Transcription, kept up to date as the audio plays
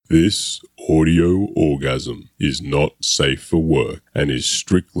This audio orgasm is not safe for work and is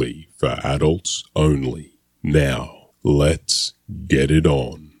strictly for adults only. Now, let's get it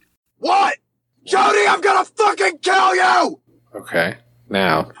on. What? Jody, I'm gonna fucking kill you! Okay,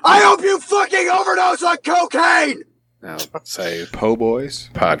 now. I hope you fucking overdose on cocaine! Now, say Po' Boys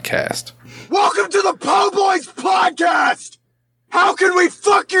Podcast. Welcome to the Po' Boys Podcast! How can we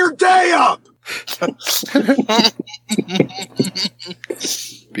fuck your day up?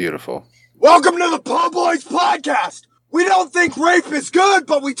 Beautiful. Welcome to the Po' Boys Podcast! We don't think rape is good,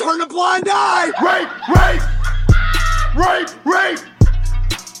 but we turn a blind eye! Rape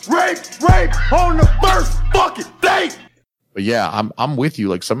on the first fucking date! But yeah, I'm with you.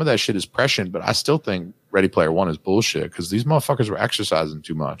 Like, some of that shit is prescient, but I still think Ready Player One is bullshit because these motherfuckers were exercising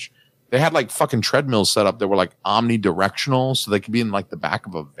too much. They had like fucking treadmills set up that were like omnidirectional, so they could be in like the back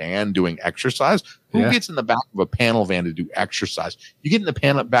of a van doing exercise. Who gets in the back of a panel van to do exercise? You get in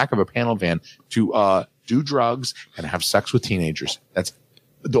the back of a panel van to do drugs and have sex with teenagers. That's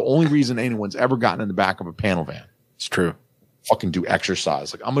the only reason anyone's ever gotten in the back of a panel van. It's true. Fucking do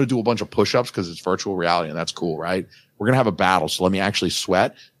exercise. Like, I'm going to do a bunch of push-ups because it's virtual reality and that's cool, right? We're going to have a battle, so let me actually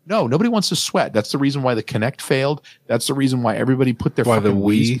sweat. No, nobody wants to sweat. That's the reason why the Kinect failed. That's the reason why everybody put their the fucking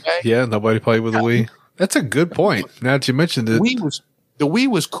Wii. Yeah, nobody played with the Wii. That's a good point. Now that you mentioned it. The Wii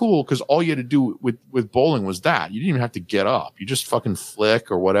was cool because all you had to do with bowling was that. You didn't even have to get up. You just fucking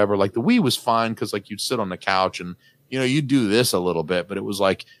flick or whatever. Like, the Wii was fine because like you'd sit on the couch and, you know, you'd do this a little bit, but it was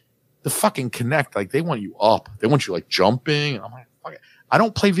like the fucking Kinect, like they want you up. They want you like jumping. And I'm like, fuck it. I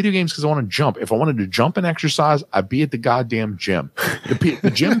don't play video games because I want to jump. If I wanted to jump and exercise, I'd be at the goddamn gym.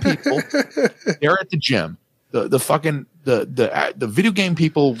 The gym people, they're at the gym. The video game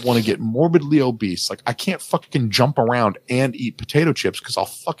people want to get morbidly obese. Like, I can't fucking jump around and eat potato chips because I'll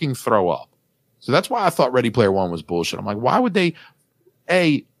fucking throw up. So that's why I thought Ready Player One was bullshit. I'm like, why would they?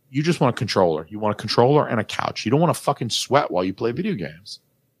 You just want a controller. You want a controller and a couch. You don't want to fucking sweat while you play video games.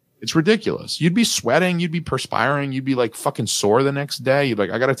 It's ridiculous. You'd be sweating. You'd be perspiring. You'd be like fucking sore the next day. You'd be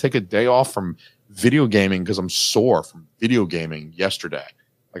like, I got to take a day off from video gaming because I'm sore from video gaming yesterday.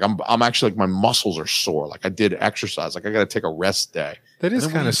 Like, I'm actually like, my muscles are sore. Like, I did exercise. Like, I got to take a rest day. That is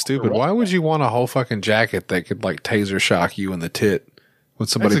kind of stupid. Why would you want a whole fucking jacket that could like taser shock you in the tit when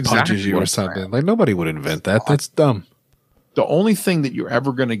somebody punches you or something? Like, nobody would invent that. That's dumb. The only thing that you're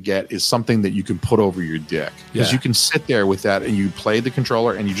ever going to get is something that you can put over your dick. Because you can sit there with that and you play the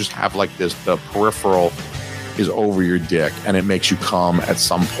controller and you just have like this, the peripheral is over your dick and it makes you come at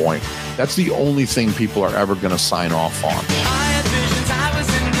some point. That's the only thing people are ever going to sign off on.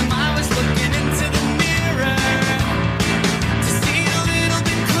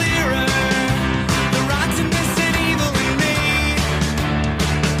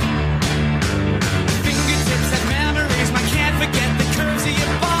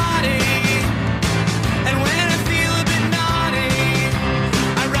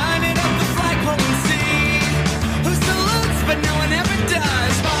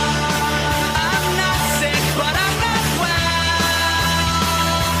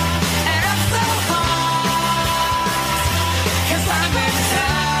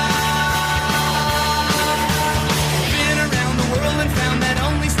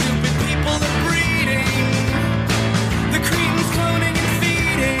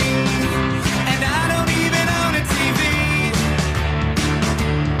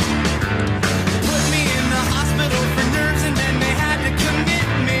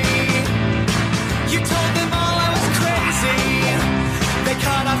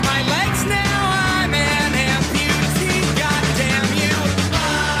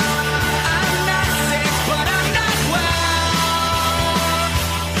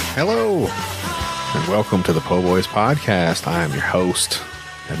 Hello, and welcome to the Po' Boys Podcast. I am your host,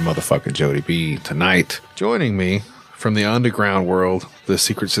 and motherfucking Jody B. Tonight, joining me from the underground world, the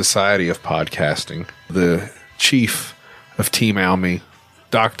secret society of podcasting, the chief of Team Almy,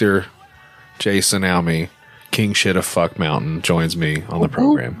 Dr. Jason Almy, King Shit of Fuck Mountain, joins me on the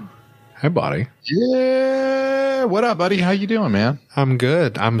program. Hey, buddy. Yeah, what up, buddy? How you doing, man? I'm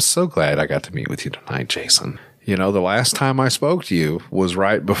good. I'm so glad I got to meet with you tonight, Jason. You know, the last time I spoke to you was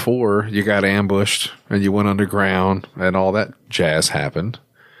right before you got ambushed and you went underground and all that jazz happened.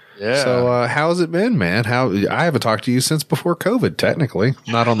 Yeah. So, how's it been, man? I haven't talked to you since before COVID, technically.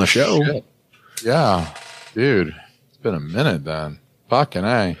 Not on the show. Shit. Yeah. Dude, it's been a minute then. Fucking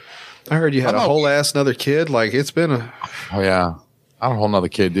A. I heard you had a whole ass another kid. Like, it's been a... Oh, yeah. Not a whole nother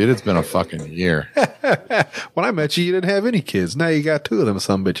kid, dude. It's been a fucking year. When I met you, you didn't have any kids. Now you got two of them,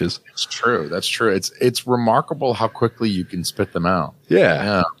 some bitches. It's true. That's true. It's remarkable how quickly you can spit them out.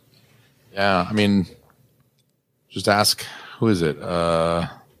 Yeah. Yeah. I mean, just ask, who is it?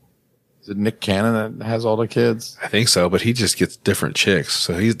 Is it Nick Cannon that has all the kids? I think so, but he just gets different chicks.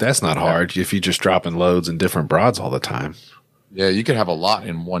 So that's not hard if you just dropping loads in different broads all the time. Yeah, you could have a lot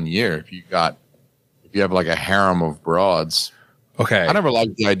in 1 year if you have like a harem of broads. Okay. I never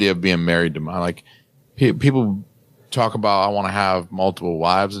liked the idea of being married to my, like, people talk about, I want to have multiple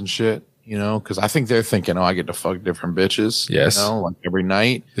wives and shit, you know, because I think they're thinking, I get to fuck different bitches. Yes. You know, like every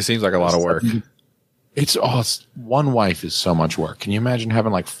night. It seems like a lot of work. It's one wife is so much work. Can you imagine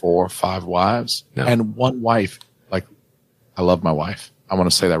having like 4 or 5 wives? No. And one wife, like, I love my wife. I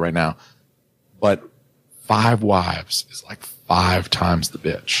want to say that right now. But 5 wives is like 5 times the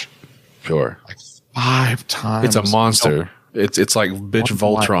bitch. Sure. Like 5 times. It's a monster. It's like bitch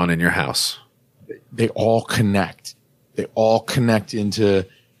Voltron in your house. They all connect. They all connect into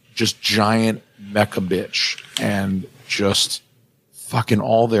just giant mecha bitch, and just fucking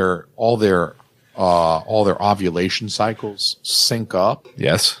all their ovulation cycles sync up.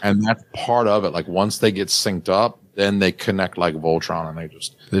 Yes. And that's part of it. Like once they get synced up, then they connect like Voltron, and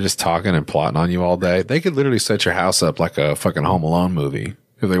they're just talking and plotting on you all day. They could literally set your house up like a fucking Home Alone movie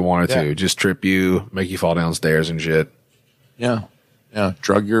if they wanted to. Just trip you, make you fall downstairs and shit. Yeah. Yeah.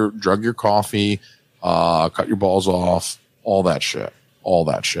 Drug your coffee, cut your balls off, all that shit.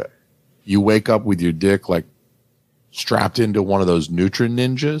 You wake up with your dick like strapped into one of those Nutra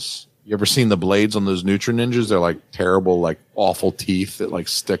Ninjas. You ever seen the blades on those Nutra Ninjas? They're like terrible, like awful teeth that like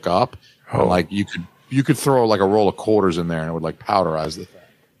stick up. Or like you could throw like a roll of quarters in there and it would like powderize the thing.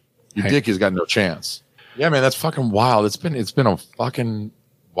 Your dick has got no chance. Yeah, man, that's fucking wild. It's been a fucking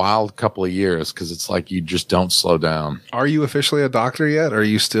wild couple of years because it's like you just don't slow down. Are you officially a doctor yet? Or are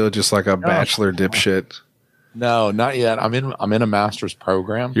you still just like a bachelor dipshit? No, not yet. I'm in a master's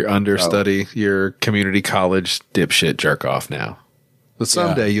program. You're understudy, your community college dipshit jerk off now. But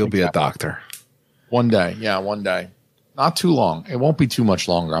someday you'll be a doctor. One day. Yeah, one day. Not too long. It won't be too much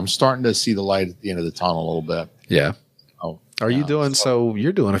longer. I'm starting to see the light at the end of the tunnel a little bit. Yeah. Are you doing so?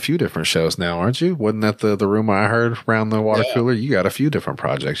 You're doing a few different shows now, aren't you? Wasn't that the rumor I heard around the water cooler? You got a few different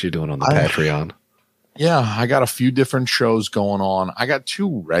projects you're doing on the Patreon. Yeah, I got a few different shows going on. I got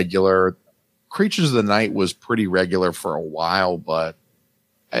 2 regular. Creatures of the Night was pretty regular for a while, but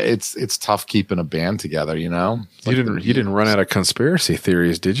it's tough keeping a band together, you know? You didn't run out of conspiracy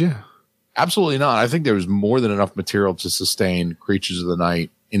theories, did you? Absolutely not. I think there was more than enough material to sustain Creatures of the Night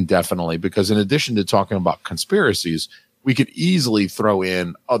indefinitely, because in addition to talking about conspiracies, we could easily throw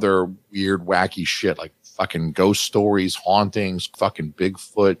in other weird, wacky shit like fucking ghost stories, hauntings, fucking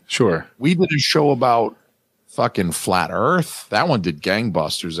Bigfoot. Sure. We did a show about fucking flat earth. That one did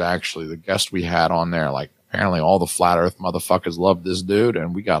gangbusters, actually. The guest we had on there, like, apparently all the flat earth motherfuckers loved this dude,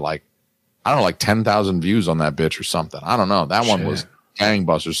 and we got like, I don't know, like 10,000 views on that bitch or something. I don't know. That one was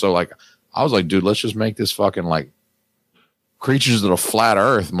gangbusters. So like, I was like, dude, let's just make this fucking like Creatures of the Flat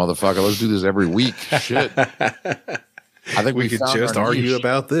Earth, motherfucker. Let's do this every week. Shit. I think we could just argue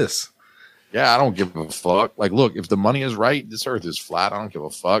about this. Yeah, I don't give a fuck. Like, look, if the money is right, this earth is flat. I don't give a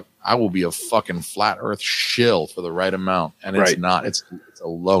fuck. I will be a fucking flat earth shill for the right amount. And it's not, it's a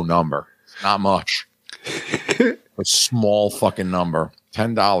low number. It's not much. A small fucking number.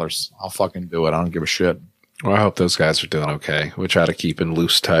 $10. I'll fucking do it. I don't give a shit. Well, I hope those guys are doing okay. We try to keep in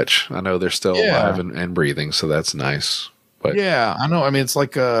loose touch. I know they're still alive and breathing, so that's nice. But yeah, I know. I mean, it's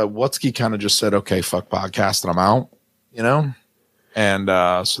like Wutzke kind of just said, okay, fuck podcast, and I'm out, you know? And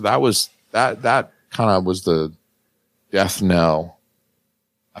so that was that kind of was the death knell.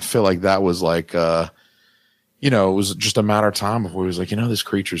 I feel like that was like, you know, it was just a matter of time before he was like, you know, this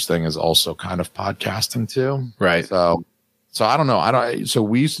Creatures thing is also kind of podcasting too. Right. So I don't know. So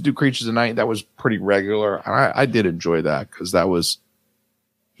we used to do Creatures of the Night. That was pretty regular. I did enjoy that because that was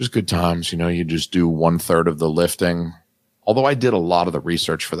just good times. You know, you just do 1/3 of the lifting. Although I did a lot of the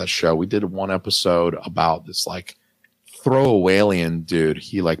research for that show. We did one episode about this like throwaway alien dude.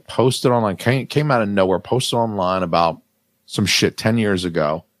 He like posted online, came out of nowhere, posted online about some shit 10 years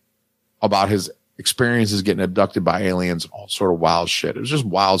ago about his experiences getting abducted by aliens and all sort of wild shit. It was just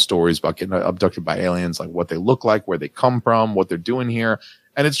wild stories about getting abducted by aliens, like what they look like, where they come from, what they're doing here.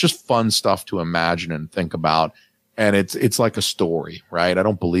 And it's just fun stuff to imagine and think about. And it's like a story, right? I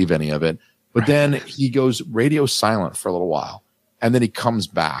don't believe any of it. But then he goes radio silent for a little while. And then he comes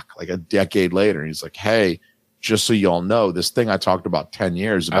back like a decade later. And he's like, hey, just so y'all know, this thing I talked about 10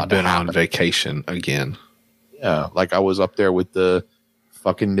 years ago. I've been on vacation again. Yeah. Like I was up there with the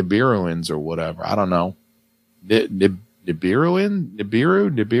fucking Nibiruans or whatever. I don't know. Nibiruans?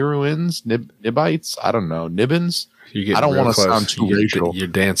 Nibites? I don't know. Nibbins? I don't want to sound too racial. You're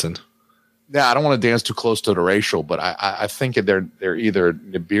dancing. Yeah, I don't want to dance too close to the racial, but I think they're either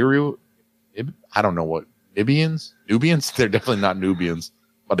Nibiru. I don't know what. Nubians? They're definitely not Nubians.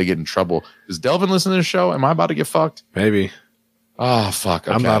 about to get in trouble. Does Delvin listen to the show? Am I about to get fucked? Maybe. Oh, fuck.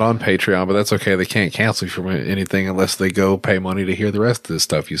 Okay. I'm not on Patreon, but that's okay. They can't cancel you from anything unless they go pay money to hear the rest of the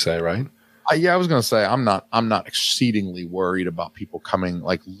stuff you say, right? Yeah, I was gonna say I'm not exceedingly worried about people coming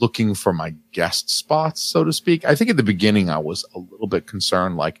like looking for my guest spots, so to speak. I think at the beginning I was a little bit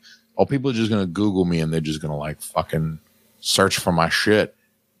concerned, like, oh, people are just gonna Google me and they're just gonna like fucking search for my shit.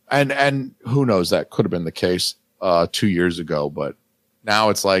 And who knows, that could have been the case 2 years ago, but now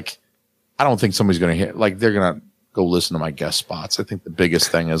it's like I don't think somebody's gonna hit like they're gonna go listen to my guest spots. I think the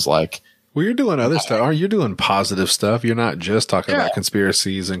biggest thing is like, well, you're doing other stuff. Aren't you doing positive stuff? You're not just talking about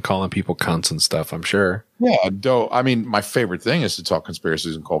conspiracies and calling people cunts and stuff, I'm sure. Yeah, I mean, my favorite thing is to talk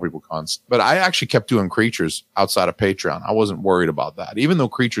conspiracies and call people cunts. But I actually kept doing Creatures outside of Patreon. I wasn't worried about that. Even though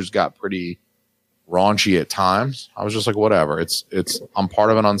Creatures got pretty raunchy at times, I was just like, whatever. It's I'm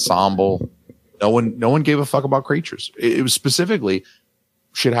part of an ensemble. No one gave a fuck about Creatures. It was specifically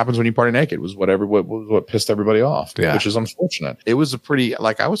shit happens when you party naked was what pissed everybody off, which is unfortunate. It was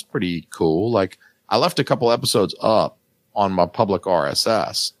I was pretty cool. Like I left a couple episodes up on my public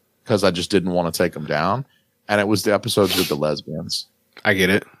RSS because I just didn't want to take them down. And it was the episodes with the lesbians. I get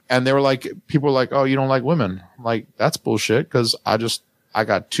it. And they were like, people were like, oh, you don't like women. I'm like, that's bullshit. Cause I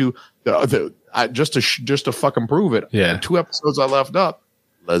got two, just to fucking prove it. Yeah. 2 episodes I left up,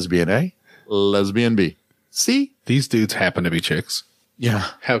 lesbian A, lesbian B. See? These dudes happen to be chicks. Yeah.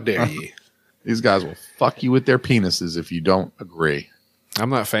 How dare ye? These guys will fuck you with their penises if you don't agree. I'm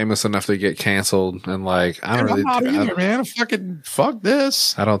not famous enough to get canceled, and like I'm not either, man. Fucking fuck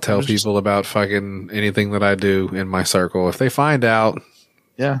this. I don't tell people about fucking anything that I do in my circle. If they find out,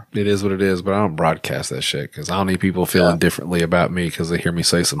 it is what it is. But I don't broadcast that shit because I don't need people feeling differently about me because they hear me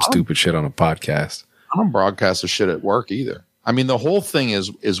say some stupid shit on a podcast. I don't broadcast the shit at work either. I mean, the whole thing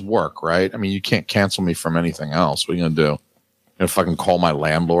is work, right? I mean, you can't cancel me from anything else. What are you gonna do? Fucking call my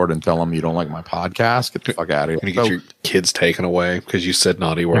landlord and tell him you don't like my podcast? Get the fuck out of here. Gonna get your kids taken away because you said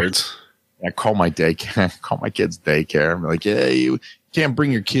naughty words. I call my daycare, call my kids daycare. I'm like, yeah, you can't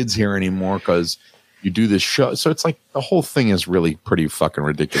bring your kids here anymore because you do this show. So it's like the whole thing is really pretty fucking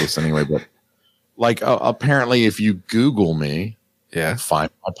ridiculous anyway. But like apparently if you Google me, find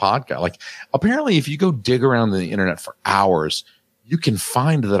my podcast. Like apparently if you go dig around the internet for hours, you can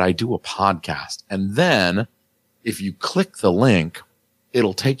find that I do a podcast. And then if you click the link,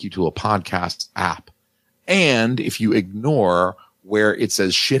 it'll take you to a podcast app. And if you ignore where it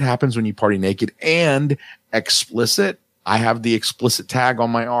says shit happens when you party naked and explicit, I have the explicit tag on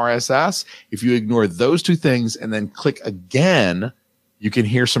my RSS. If you ignore those 2 things and then click again, you can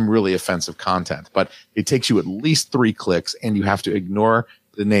hear some really offensive content. But it takes you at least 3 clicks and you have to ignore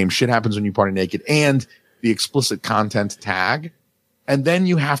the name shit happens when you party naked and the explicit content tag. And then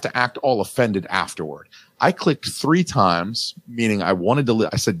you have to act all offended afterward. I clicked 3 times, meaning I wanted to.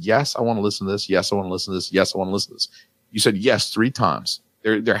 I said, yes, I want to listen to this. Yes, I want to listen to this. Yes, I want to listen to this. You said yes 3 times.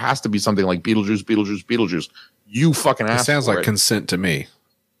 There has to be something like Beetlejuice, Beetlejuice, Beetlejuice. You fucking asked. It sounds like consent to me.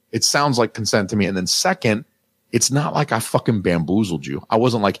 It sounds like consent to me. And then second, it's not like I fucking bamboozled you. I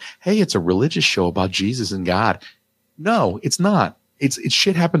wasn't like, hey, it's a religious show about Jesus and God. No, it's not. It's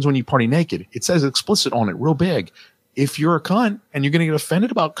shit happens when you party naked. It says explicit on it real big. If you're a cunt and you're going to get offended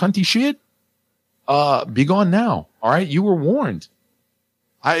about cunty shit, be gone now. All right. You were warned.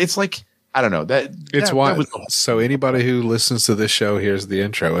 It's like, I don't know so anybody who listens to this show hears the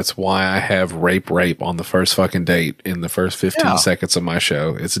intro. It's why I have rape on the first fucking date in the first 15 seconds of my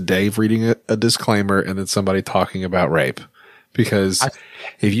show. It's Dave reading a disclaimer and then somebody talking about rape, because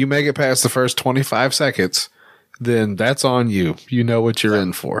if you make it past the first 25 seconds, then that's on you. You know what you're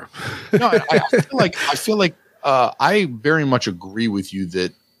in for. No, I feel like I very much agree with you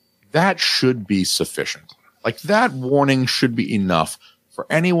that should be sufficient. Like that warning should be enough for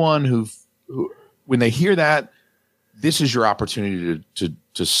anyone who when they hear that, this is your opportunity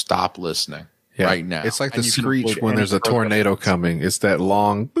to stop listening right now. It's like the screech when there's a tornado coming. It's that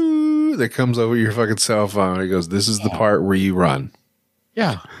long boo that comes over your fucking cell phone. It goes, this is the part where you run.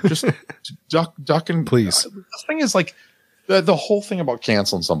 Yeah. Just duck and please. The thing is like the whole thing about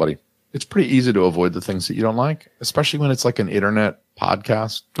canceling somebody. It's pretty easy to avoid the things that you don't like, especially when it's like an internet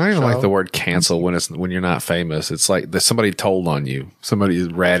podcast. I don't even like the word cancel when you're not famous. It's like somebody told on you. Somebody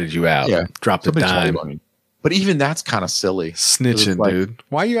ratted you out. Yeah. Dropped a dime. But even that's kind of silly. Snitching, like, dude.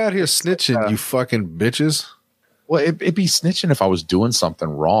 Why you out here snitching, you fucking bitches? Well, it'd be snitching if I was doing something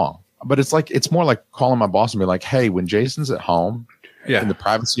wrong. But it's more like calling my boss and be like, hey, when Jason's at home, in the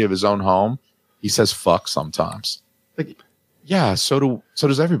privacy of his own home, he says fuck sometimes. Like, yeah, so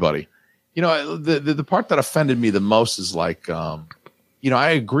does everybody. You know, the part that offended me the most is like, I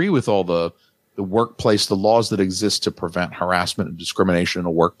agree with all the the workplace, the laws that exist to prevent harassment and discrimination in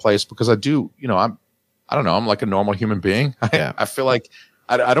a workplace, because I do, I don't know, I'm like a normal human being. Yeah. I feel like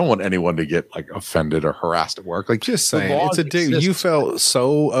I don't want anyone to get like offended or harassed at work. Like, just saying, it's a dude. You felt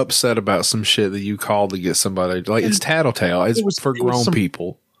so upset about some shit that you called to get somebody. Like, it's tattletale. It's for grown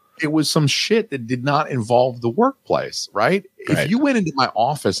people. It was some shit that did not involve the workplace, right? If you went into my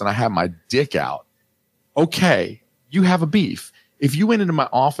office and I had my dick out, okay, you have a beef. If you went into my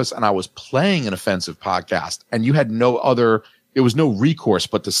office and I was playing an offensive podcast and you had there was no recourse,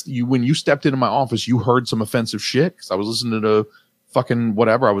 but when you stepped into my office, you heard some offensive shit because I was listening to fucking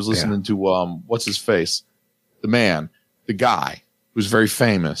whatever. I was listening to what's his face, the guy who's very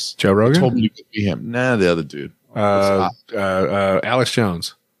famous. Joe Rogan told me you could be him. Nah, the other dude. Alex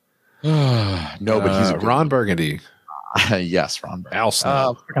Jones. No, but he's Ron Burgundy. Yes, Ron Burgundy. Al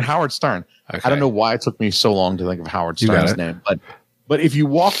Snow. Howard Stern. Okay. I don't know why it took me so long to think of Howard Stern's name, but if you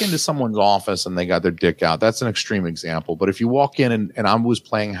walk into someone's office and they got their dick out, that's an extreme example. But if you walk in and I was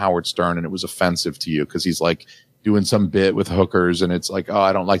playing Howard Stern and it was offensive to you because he's like doing some bit with hookers and it's like, oh,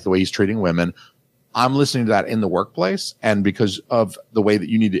 I don't like the way he's treating women. I'm listening to that in the workplace. And because of the way that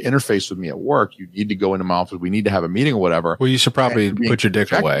you need to interface with me at work, you need to go into my office. We need to have a meeting or whatever. Well, you should probably put your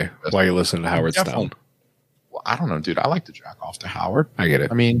dick away while you're listening to Howard Stern. Well, I don't know, dude. I like to jack off to Howard. I get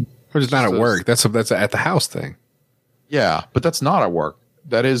it. I mean, we're just not at work. That's a at the house thing. Yeah, but that's not at work.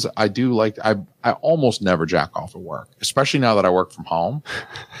 That is, I do like, I almost never jack off at work, especially now that I work from home.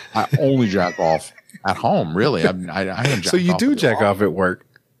 I only jack off at home, really. I haven't so you do jack off at work?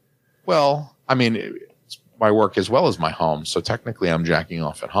 Well, I mean, it's my work as well as my home. So technically I'm jacking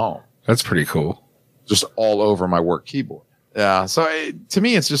off at home. That's pretty cool. Just all over my work keyboard. Yeah. So to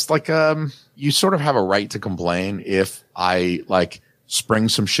me, it's just like, you sort of have a right to complain if I like spring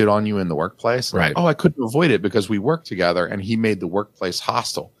some shit on you in the workplace. Right. Oh, I couldn't avoid it because we work together and he made the workplace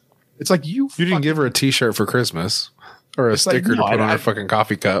hostile. It's like you didn't give her a t-shirt for Christmas or a sticker to put on her fucking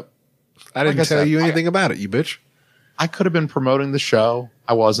coffee cup. I didn't tell you anything about it, you bitch. I could have been promoting the show.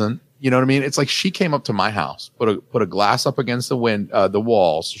 I wasn't. You know what I mean? It's like she came up to my house, put a glass up against the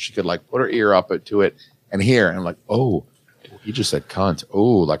wall so she could like put her ear up to it and hear. And I'm like, oh, he just said cunt.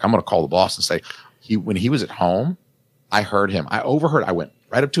 Oh, like I'm going to call the boss and say when he was at home, I heard him. I overheard. I went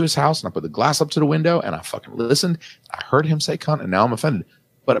right up to his house and I put the glass up to the window and I fucking listened. I heard him say cunt and now I'm offended.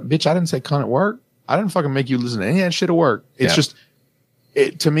 But bitch, I didn't say cunt at work. I didn't fucking make you listen to any of that shit at work. It's just,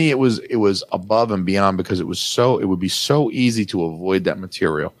 to me, it was above and beyond because it would be so easy to avoid that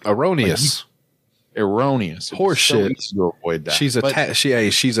material. Erroneous. Erroneous. Horseshit. So to avoid that.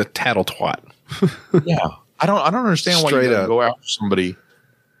 She's a tattle twat. Yeah. I don't understand why you go after somebody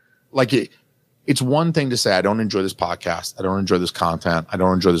like it. It's one thing to say, I don't enjoy this podcast. I don't enjoy this content. I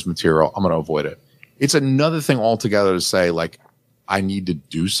don't enjoy this material. I'm going to avoid it. It's another thing altogether to say, like, I need to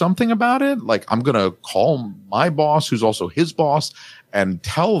do something about it. Like, I'm going to call my boss, who's also his boss, and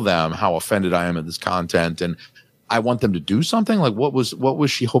tell them how offended I am at this content. And I want them to do something. Like, what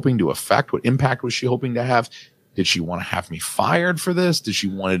was she hoping to affect? What impact was she hoping to have? Did she want to have me fired for this? Did she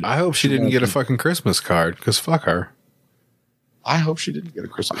want to? I hope she didn't get a fucking Christmas card because fuck her. I hope she didn't get a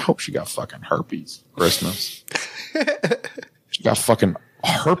Christmas. I hope she got fucking herpes Christmas. She got fucking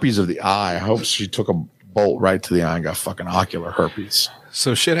herpes of the eye. I hope she took a bolt right to the eye and got fucking ocular herpes.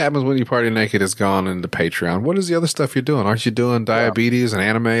 So shit happens when you party naked has gone into Patreon. What is the other stuff you're doing? Aren't you doing diabetes and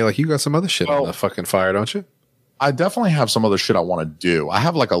anime? Like you got some other shit on the fucking fire, don't you? I definitely have some other shit I want to do. I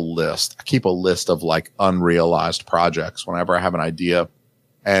have like a list. I keep a list of like unrealized projects whenever I have an idea.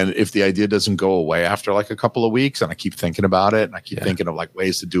 And if the idea doesn't go away after like a couple of weeks and I keep thinking about it and I keep thinking of like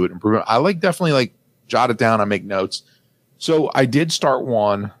ways to do it, improve it, I like definitely like jot it down. I make notes. So I did start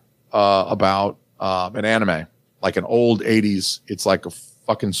one about an anime, like an old 80s. It's like a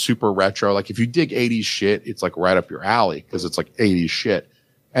fucking super retro. Like if you dig 80s shit, it's like right up your alley because it's like 80s shit.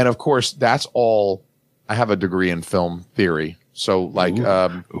 And of course, that's all. I have a degree in film theory. So like,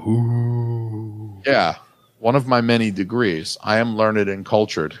 yeah. One of my many degrees. I am learned and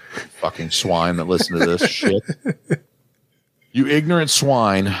cultured. Fucking swine that listen to this shit. You ignorant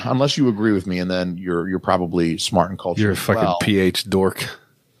swine. Unless you agree with me, and then you're probably smart and cultured. You're a fucking PH dork.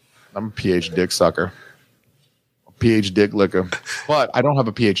 I'm a PH dick sucker. A PH dick licker. But I don't have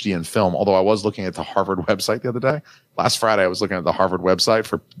a PhD in film. Although I was looking at the Harvard website the other day. Last Friday, I was looking at the Harvard website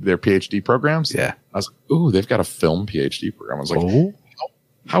for their PhD programs. Yeah. I was like, ooh, they've got a film PhD program. I was like,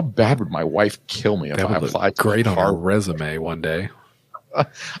 how bad would my wife kill me if I applied to great on our resume one day?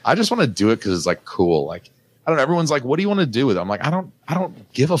 I just want to do it because it's like cool. Like I don't know. Everyone's like, "What do you want to do with it?" I'm like, I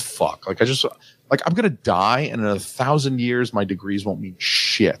don't give a fuck. Like I'm gonna die, and in 1,000 years, my degrees won't mean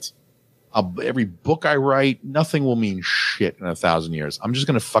shit. every book I write, nothing will mean shit in 1,000 years. I'm just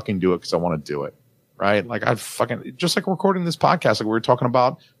going to fucking do it because I want to do it. Right. Like I fucking, just like recording this podcast, like we were talking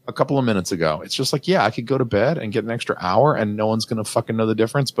about a couple of minutes ago. It's just like, yeah, I could go to bed and get an extra hour and no one's going to fucking know the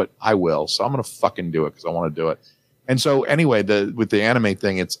difference, but I will. So I'm going to fucking do it because I want to do it. And so anyway, with the anime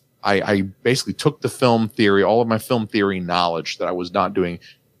thing, I basically took the film theory, all of my film theory knowledge that I was not doing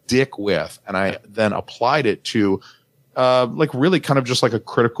dick with, and I then applied it to like really kind of just like a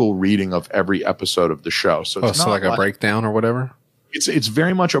critical reading of every episode of the show. So it's not like a breakdown or whatever. It's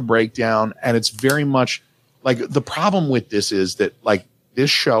very much a breakdown, and it's very much like the problem with this is that like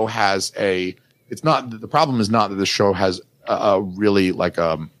this show has the problem is not that this show has a really like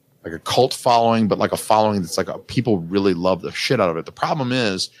a cult following, but like a following that's like people really love the shit out of it. The problem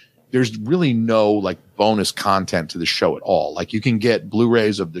is there's really no like bonus content to the show at all. Like you can get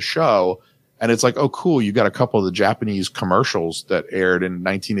Blu-rays of the show and it's like, oh, cool. You got a couple of the Japanese commercials that aired in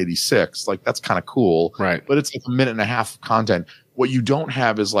 1986. Like that's kind of cool. Right. But it's like a minute and a half of content. What you don't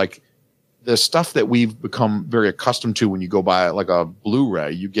have is like the stuff that we've become very accustomed to when you go buy like a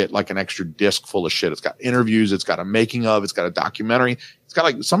Blu-ray. You get like an extra disc full of shit. It's got interviews. It's got a making of. It's got a documentary. It's got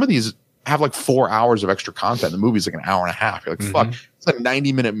like some of these have like 4 hours of extra content. The movie's like an hour and a half. You're like, fuck, it's like a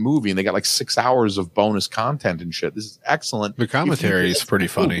 90-minute movie and they got like 6 hours of bonus content and shit. This is excellent. The commentary is pretty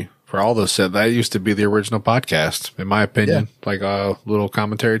funny for all those shit. That used to be the original podcast, in my opinion. Yeah. Like little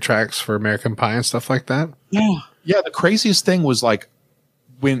commentary tracks for American Pie and stuff like that. Yeah. Yeah. The craziest thing was like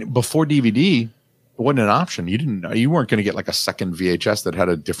before DVD, it wasn't an option. You weren't going to get like a second VHS that had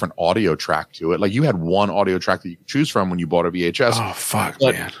a different audio track to it. Like you had one audio track that you could choose from when you bought a VHS. Oh, fuck,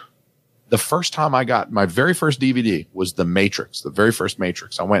 man. The first time I got my very first DVD was The Matrix, the very first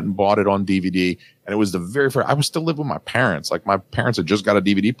Matrix. I went and bought it on DVD, and it was the very first. I was still living with my parents. Like my parents had just got a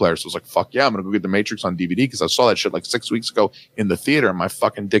DVD player, so I was like, "Fuck yeah, I'm gonna go get The Matrix on DVD" because I saw that shit like 6 weeks ago in the theater, and my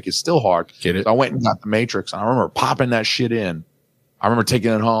fucking dick is still hard. Get it? So I went and got The Matrix, and I remember popping that shit in. I remember taking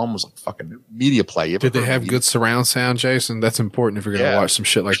it home. It was like fucking media play. Did they have good surround sound, Jason? That's important if you're going to watch some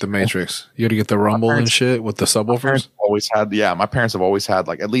shit like The Matrix. You got to get the rumble and shit with the subwoofers. My parents have always had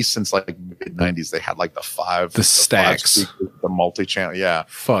like, at least since like mid 90s, they had like the stacks, the multi-channel. Yeah.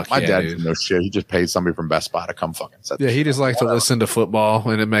 Fuck my dad didn't know shit. He just paid somebody from Best Buy to come fucking set. Yeah. He just liked to listen to football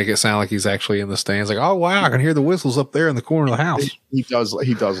and it make it sound like he's actually in the stands. Like, oh wow, I can hear the whistles up there in the corner of the house. He does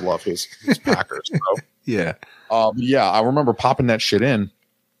love his Packers. Bro. Yeah. Yeah, I remember popping that shit in,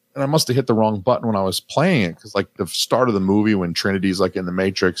 and I must have hit the wrong button when I was playing it because, like, the start of the movie when Trinity's like in the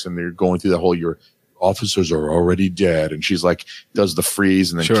Matrix and they're going through the whole "your officers are already dead," and she's like does the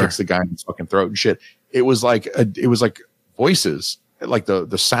freeze and then kicks the guy in his fucking throat and shit. It was like voices, like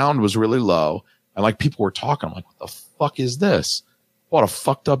the sound was really low, and like people were talking. I'm like, what the fuck is this? What a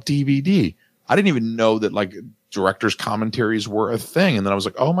fucked up DVD. I didn't even know that like director's commentaries were a thing. And then I was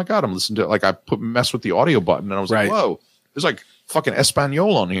like, oh my God, I'm listening to it. Like I mess with the audio button and I was like, whoa, there's like fucking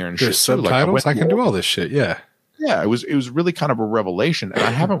Espanol on here and there's shit. Subtitles. I can do all this shit. Yeah. Yeah. It was really kind of a revelation. And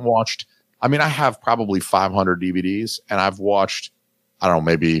I haven't watched, I have probably 500 DVDs and I've watched, I don't know,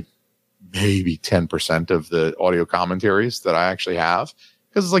 maybe 10% of the audio commentaries that I actually have.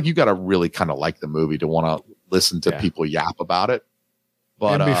 Cause it's like, you got to really kind of like the movie to want to listen to people yap about it.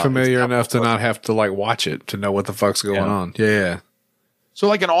 But, and be familiar enough to not have to like watch it to know what the fuck's going on. Yeah. So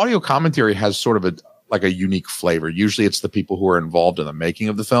like an audio commentary has sort of a unique flavor. Usually it's the people who are involved in the making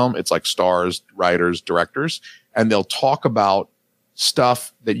of the film. It's like stars, writers, directors, and they'll talk about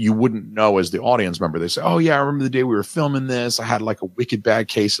stuff that you wouldn't know as the audience member. They say, oh yeah, I remember the day we were filming this. I had like a wicked bad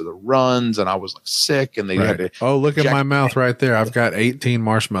case of the runs and I was like sick and they had to. Oh, look at my mouth right there. I've got 18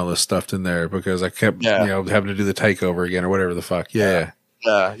 marshmallows stuffed in there because I kept, having to do the takeover again or whatever the fuck. Yeah.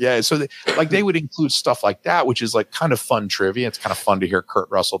 Yeah. So they would include stuff like that, which is like kind of fun trivia. It's kind of fun to hear Kurt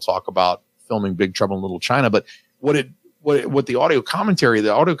Russell talk about filming Big Trouble in Little China. But what the audio commentary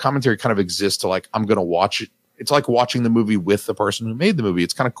kind of exists to like, I'm going to watch it. It's like watching the movie with the person who made the movie.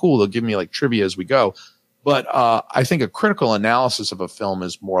 It's kind of cool. They'll give me like trivia as we go. But I think a critical analysis of a film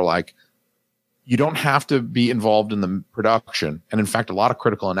is more like you don't have to be involved in the production. And in fact, a lot of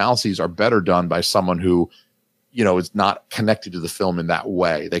critical analyses are better done by someone who, is not connected to the film in that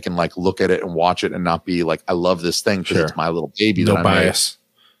way. They can like look at it and watch it and not be like, I love this thing because it's my little baby. No bias.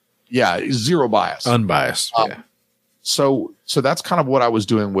 Yeah. Zero bias. Unbiased. Yeah. So that's kind of what I was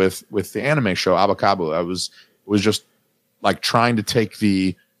doing with the anime show, Abakabu. I was just like trying to take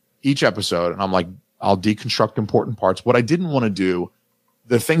each episode and I'm like, I'll deconstruct important parts. What I didn't want to do,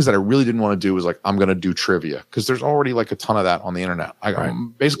 the things that I really didn't want to do was like, I'm going to do trivia because there's already like a ton of that on the internet. I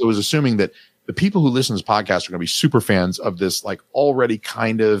basically was assuming that the people who listen to this podcast are going to be super fans of this, like already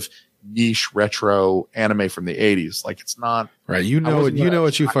kind of niche retro anime from the 80s. Like it's not right. You know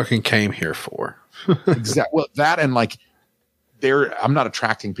what you fucking came here for. exactly. Well, that and like I'm not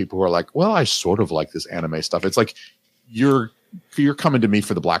attracting people who are like, well, I sort of like this anime stuff. It's like you're coming to me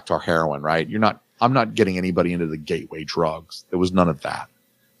for the black tar heroin, right? I'm not getting anybody into the gateway drugs. There was none of that.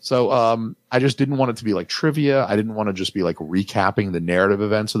 So I just didn't want it to be like trivia. I didn't want to just be like recapping the narrative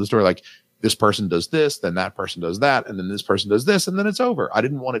events of the story. Like this person does this, then that person does that, and then this person does this, and then it's over. I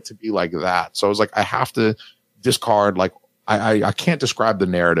didn't want it to be like that. So I was like, I have to discard like I can't describe the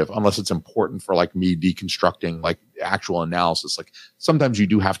narrative unless it's important for like me deconstructing like actual analysis. Like sometimes you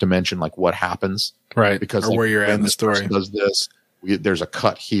do have to mention like what happens, right? Because or like, where you're at in the story. Does this? There's a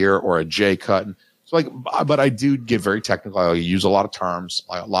cut here or a J cut. And so like, but I do get very technical. I use a lot of terms,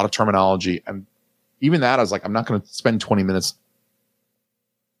 like a lot of terminology, and even that I was like, I'm not going to spend 20 minutes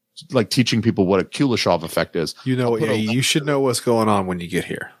like teaching people what a Kuleshov effect is. You should know what's going on when you get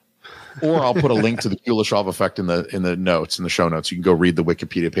here. Or I'll put a link to the Kuleshov effect in the notes, in the show notes. You can go read the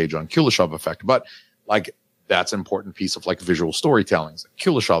Wikipedia page on Kuleshov effect. But like that's an important piece of like visual storytelling.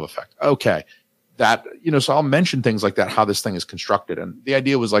 Kuleshov effect. Okay. That, so I'll mention things like that, how this thing is constructed. And the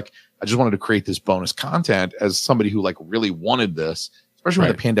idea was like, I just wanted to create this bonus content as somebody who like really wanted this, especially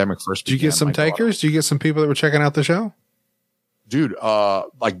when the pandemic first began. Did you get some takers? Did you get some people that were checking out the show? Dude,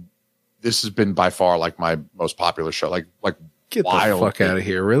 like this has been by far like my most popular show. Like get the fuck out of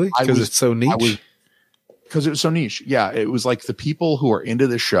here. Really? Because it's so niche. Because it was so niche. Yeah. It was like the people who are into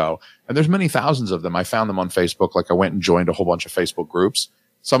this show, and there's many thousands of them. I found them on Facebook. Like I went and joined a whole bunch of Facebook groups,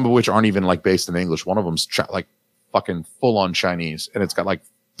 some of which aren't even like based in English. One of them's like fucking full on Chinese, and it's got like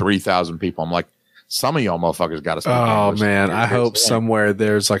 3,000 people. I'm like, some of y'all motherfuckers got to speak English. Oh man. I hope somewhere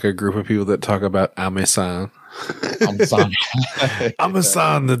there's like a group of people that talk about Ame-san. Ame-san.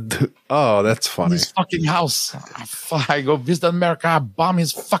 Oh, that's funny. His fucking house. I go visit America. I bomb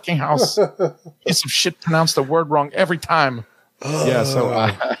his fucking house. Piece of shit pronounced the word wrong every time. Yeah.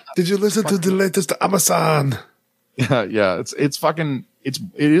 So did you listen to the latest Ame-san? Yeah.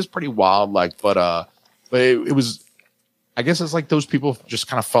 It is pretty wild. Like, but it was, I guess it's like those people just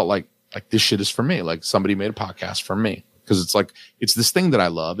kind of felt like this shit is for me. Like somebody made a podcast for me. Because it's like, it's this thing that I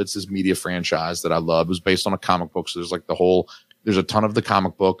love. It's this media franchise that I love. It was based on a comic book. So there's like there's a ton of the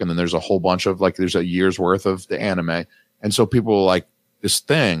comic book, and then there's a whole bunch of like, there's a year's worth of the anime. And so people were like, this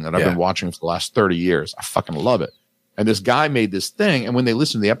thing that I've been watching for the last 30 years, I fucking love it. And this guy made this thing. And when they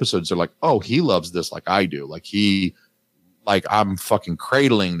listen to the episodes, they're like, oh, he loves this like I do. Like I'm fucking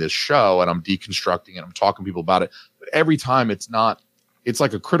cradling this show and I'm deconstructing it. I'm talking to people about it. But every time it's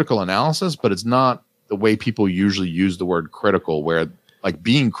like a critical analysis, but it's not the way people usually use the word critical, where like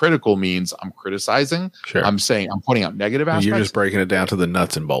being critical means I'm criticizing. Sure. I'm saying I'm pointing out negative aspects. You're just breaking it down to the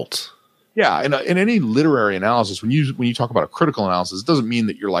nuts and bolts. Yeah. In any literary analysis, when you talk about a critical analysis, it doesn't mean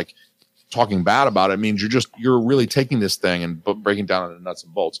that you're like talking bad about it. It means you're really taking this thing and breaking down into nuts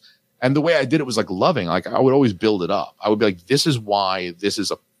and bolts. And the way I did it was like loving, like I would always build it up. I would be like, this is why this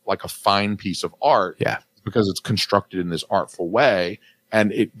is like a fine piece of art. Yeah. Because it's constructed in this artful way.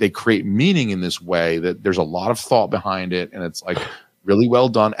 And they create meaning in this way that there's a lot of thought behind it. And it's like really well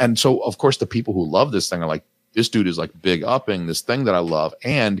done. And so, of course, the people who love this thing are like, this dude is like big upping this thing that I love.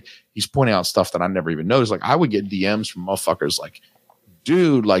 And he's pointing out stuff that I never even noticed. Like I would get DMs from motherfuckers like,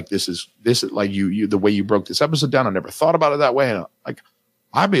 dude, like this is like you the way you broke this episode down. I never thought about it that way. And like,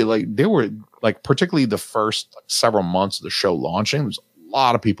 I'd be like, they were like, particularly the first several months of the show launching, there's a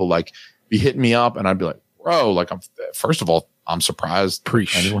lot of people like be hitting me up, and I'd be like, bro, like first of all, I'm surprised.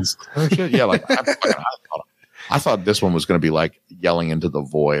 Anyone's yeah, like I thought this one was going to be like yelling into the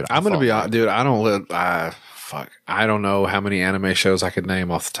void. I'm going to be honest, dude. I don't know how many anime shows I could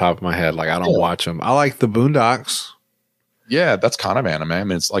name off the top of my head. Like I don't watch them. I like the Boondocks. Yeah, that's kind of anime. I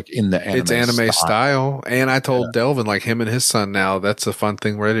mean, it's like in the anime. It's anime style. And I told Delvin, like him and his son now, that's a fun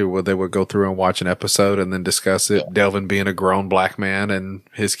thing where they would go through and watch an episode and then discuss it. Yeah. Delvin being a grown black man and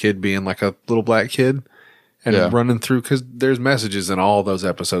his kid being like a little black kid. And running through, because there's messages in all those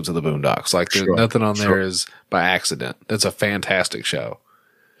episodes of the Boondocks. Like there's nothing on there is by accident. That's a fantastic show.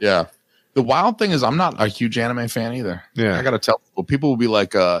 Yeah. The wild thing is I'm not a huge anime fan either. Yeah. I got to tell people will be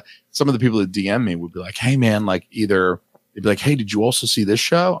like, some of the people that DM me would be like, hey man, like either they'd be like, hey, did you also see this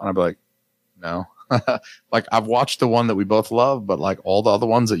show? And I'd be like, no. Like I've watched the one that we both love, but like all the other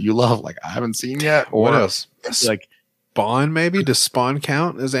ones that you love, like I haven't seen yet. Or what else? Like Spawn, maybe? Does Spawn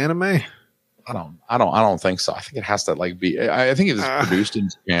count as anime? I don't think so. I think it has to like be. I think if it's produced in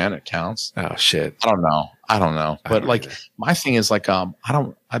Japan, it counts. Oh shit! I don't know. But like my thing is like I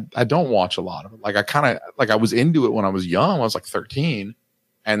don't watch a lot of it. Like I kind of like I was into it when I was young. I was like 13,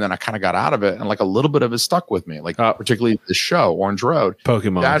 And then I kind of got out of it, and like a little bit of it stuck with me, like particularly the show Orange Road.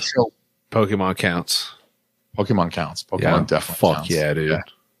 Pokemon. That show, Pokemon counts. Pokemon counts. Pokemon definitely counts. Yeah, dude. Yeah.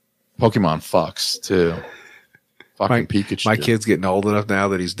 Pokemon fucks too. Fucking Pikachu. My kid's getting old enough now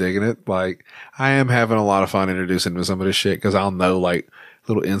that he's digging it. Like, I am having a lot of fun introducing him to some of this shit because I'll know like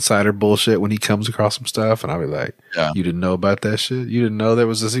little insider bullshit when he comes across some stuff, and I'll be like, "You didn't know about that shit? You didn't know there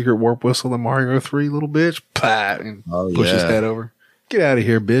was a secret warp whistle in Mario 3, little bitch?" Pat, and push his head over. Get out of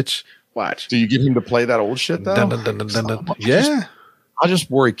here, bitch. Watch. Do you get him to play that old shit though? Yeah. I just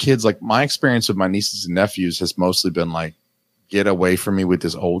worry kids. Like, my experience with my nieces and nephews has mostly been like, get away from me with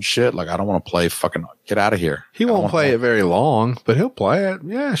this old shit. Like, I don't want to play fucking, get out of here. He won't play it very long, but he'll play it.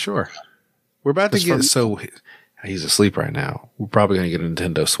 Yeah, sure. We're about to get, he's asleep right now. We're probably going to get a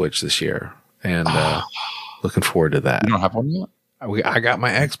Nintendo Switch this year. And looking forward to that. You don't have one yet? I got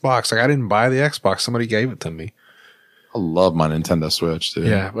my Xbox. Like, I didn't buy the Xbox. Somebody gave it to me. I love my Nintendo Switch, dude.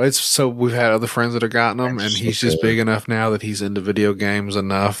 Yeah, but we've had other friends that have gotten them, and he's just big enough now that he's into video games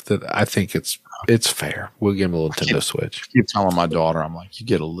enough that I think it's fair. We'll give him a little Nintendo Switch. I keep telling my daughter, I'm like, you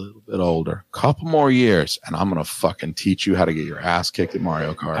get a little bit older, couple more years, and I'm gonna fucking teach you how to get your ass kicked at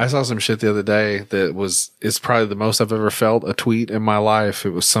Mario Kart. I saw some shit the other day that it's probably the most I've ever felt a tweet in my life. It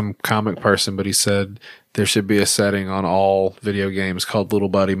was some comic person, but he said there should be a setting on all video games called Little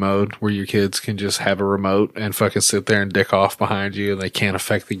Buddy Mode where your kids can just have a remote and fucking sit there and dick off behind you, and they can't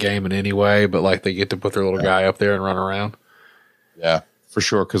affect the game in any way, but like they get to put their little guy up there and run around. Yeah, for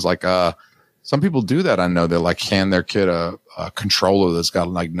sure. Cause like, some people do that. I know they like hand their kid a controller that's got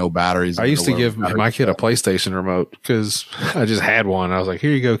like no batteries. I used to give my kid a PlayStation remote because I just had one. I was like,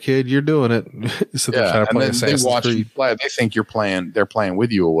 "Here you go, kid. You're doing it." So and then they watch you play. They think they're playing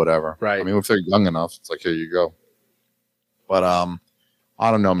with you or whatever. Right. I mean, if they're young enough, it's like, here you go. But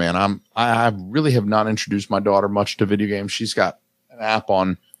I don't know, man. I really have not introduced my daughter much to video games. She's got an app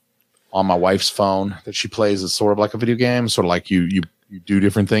on my wife's phone that she plays. It's sort of like a video game, sort of like you do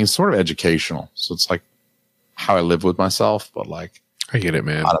different things, sort of educational. So it's like how I live with myself, but like, I get it,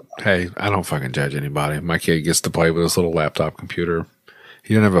 man. I don't fucking judge anybody. My kid gets to play with his little laptop computer.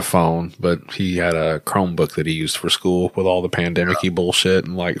 He didn't have a phone, but he had a Chromebook that he used for school with all the pandemic-y bullshit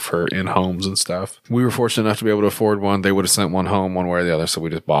and like for in homes and stuff. We were fortunate enough to be able to afford one. They would have sent one home one way or the other. So we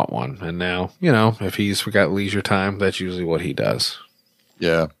just bought one. And now, if he's got leisure time, that's usually what he does.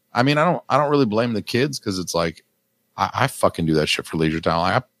 Yeah. I mean, I don't really blame the kids because it's like, I fucking do that shit for leisure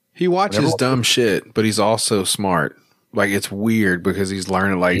time. He watches dumb shit, but he's also smart. Like, it's weird because he's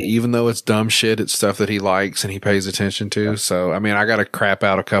learning, like, even though it's dumb shit, it's stuff that he likes and he pays attention to. So, I mean, I got to crap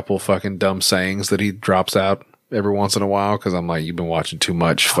out a couple fucking dumb sayings that he drops out every once in a while because I'm like, you've been watching too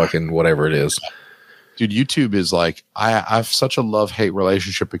much fucking whatever it is. Dude, YouTube is like, I have such a love-hate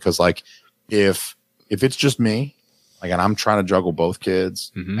relationship because, like, if it's just me, like, and I'm trying to juggle both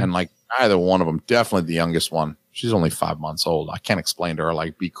kids, and, like, either one of them, definitely the youngest one, she's only 5 months old. I can't explain to her,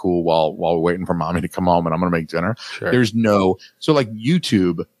 like, be cool while we're waiting for mommy to come home and I'm going to make dinner. Sure. So like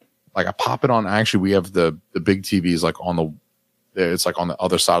YouTube, like I pop it on. Actually, we have the big TVs like it's like on the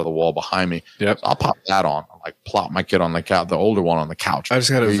other side of the wall behind me. Yep. So I'll pop that on. I'll like plop my kid on the couch, the older one on the couch. I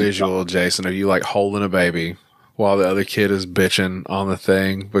just got a visual, Jason, of you like holding a baby while the other kid is bitching on the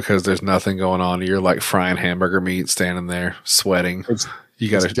thing because there's nothing going on. You're like frying hamburger meat, standing there sweating. It's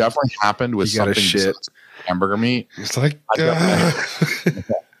definitely happened with something shit. Hamburger meat. It's like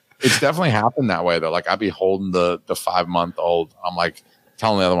it's definitely happened that way though. Like I'd be holding the 5-month-old. I'm like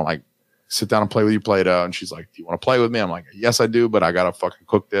telling the other one, like, sit down and play with your Play-Doh. And she's like, do you want to play with me? I'm like, yes, I do, but I gotta fucking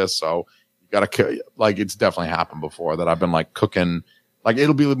cook this. So you gotta like, it's definitely happened before that I've been like cooking. Like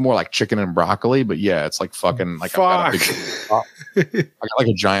it'll be more like chicken and broccoli, but yeah, it's like fucking like I got like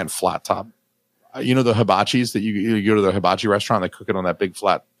a giant flat top. You know the hibachis that you go to the hibachi restaurant, they cook it on that big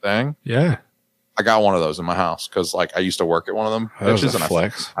flat thing. Yeah. I got one of those in my house because like I used to work at one of them. That was a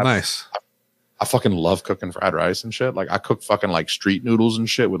flex. Nice. I fucking love cooking fried rice and shit. Like I cook fucking like street noodles and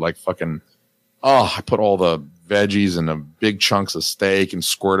shit with like fucking, I put all the veggies and the big chunks of steak and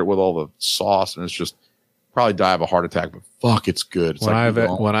squirt it with all the sauce. And it's just probably die of a heart attack, but fuck, it's good. It's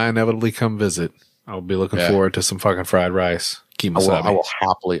when I inevitably come visit, I'll be looking forward to some fucking fried rice. I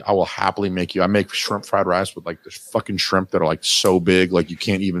will happily make you. I make shrimp fried rice with like the fucking shrimp that are like so big, like you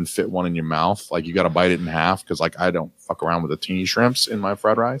can't even fit one in your mouth. Like you got to bite it in half because like I don't fuck around with the teeny shrimps in my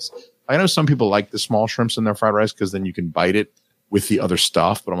fried rice. I know some people like the small shrimps in their fried rice because then you can bite it with the other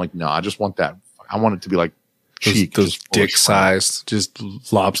stuff. But I'm like, no, I just want that. I want it to be like cheek, those dick sized, just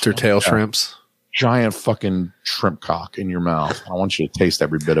lobster tail shrimps. Giant fucking shrimp cock in your mouth. I want you to taste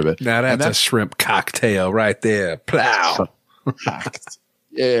every bit of it. Now that's a shrimp cocktail right there. Plow.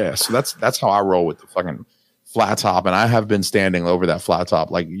 Yeah, so that's how I roll with the fucking flat top, and I have been standing over that flat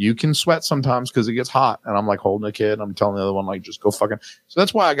top. Like, you can sweat sometimes because it gets hot, and I'm like holding a kid. And I'm telling the other one, like, just go fucking. So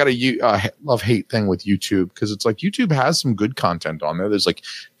that's why I got a love-hate thing with YouTube, because it's like YouTube has some good content on there. There's like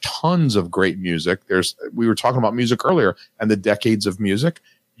tons of great music. We were talking about music earlier and the decades of music.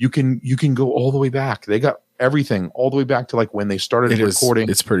 You can go all the way back. They got everything all the way back to like when they started recording.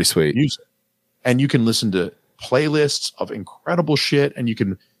 It's pretty sweet. Music. And you can listen to playlists of incredible shit, and you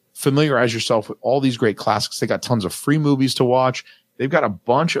can familiarize yourself with all these great classics. They got tons of free movies to watch. They've got a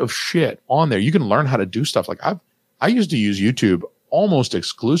bunch of shit on there. You can learn how to do stuff. Like I used to use YouTube almost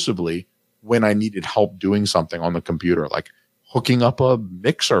exclusively when I needed help doing something on the computer, like hooking up a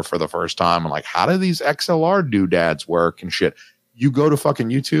mixer for the first time. And like, how do these XLR doodads work and shit? You go to fucking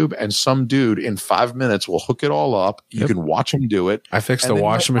YouTube and some dude in 5 minutes will hook it all up. You can watch him do it. I fixed a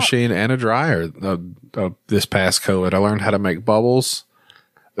washing machine and a dryer this past COVID. I learned how to make bubbles.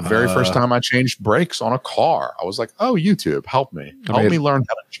 The very first time I changed brakes on a car, I was like, oh, YouTube, help me. Help me learn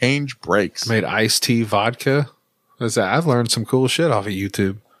how to change brakes. I made iced tea vodka. I've learned some cool shit off of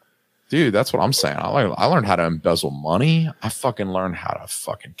YouTube. Dude, that's what I'm saying. I learned how to embezzle money. I fucking learned how to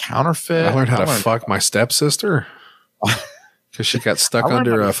fucking counterfeit. I learned how to fuck my stepsister because she got stuck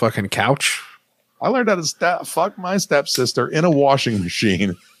under a fucking couch. I learned how to fuck my stepsister in a washing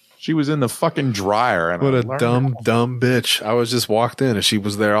machine. She was in the fucking dryer. And what a dumb bitch. I was just walked in and she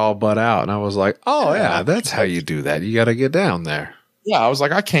was there all butt out. And I was like, oh, yeah, that's how you do that. You got to get down there. Yeah, I was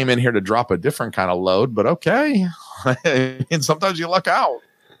like, I came in here to drop a different kind of load, but okay. And sometimes you luck out.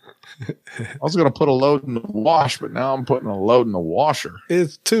 I was going to put a load in the wash, but now I'm putting a load in the washer.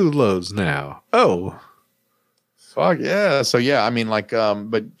 It's 2 loads now. Oh. Fuck yeah. So, yeah, I mean, like,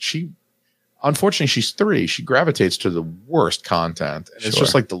 but unfortunately, she's 3. She gravitates to the worst content. And it's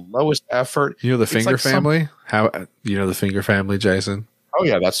just like the lowest effort. You know the Finger Family? You know the Finger Family, Jason? Oh,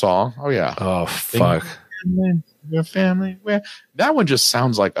 yeah, that song. Oh, yeah. Oh, fuck. Your family. That one just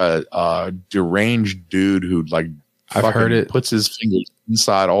sounds like a deranged dude who, like, I've heard it. Puts his fingers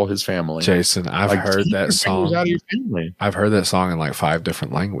inside all his family. Jason, I've heard that song. Out of your family. I've heard that song in like 5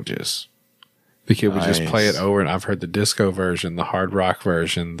 different languages. The kid would just play it over, and I've heard the disco version, the hard rock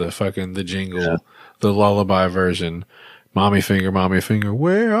version, the jingle, the lullaby version. Mommy finger,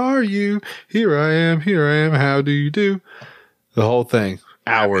 where are you? Here I am, how do you do? The whole thing.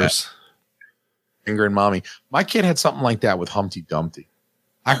 Hours. Finger and mommy. My kid had something like that with Humpty Dumpty.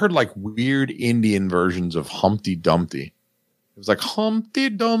 I heard like weird Indian versions of Humpty Dumpty. It was like Humpty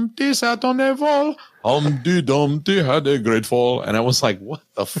Dumpty sat on a wall. Humpty Dumpty had a great fall. And I was like, what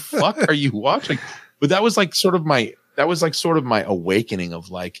the fuck are you watching? But that was like sort of my awakening of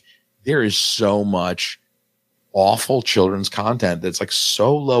like, there is so much awful children's content that's like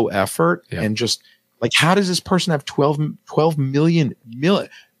so low effort and just like, how does this person have 12 million?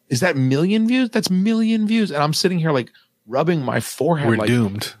 Is that million views? That's million views. And I'm sitting here like rubbing my forehead. We're like,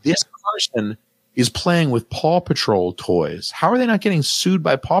 doomed. This person is playing with Paw Patrol toys. How are they not getting sued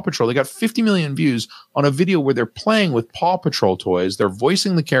by Paw Patrol? They got 50 million views on a video where they're playing with Paw Patrol toys. They're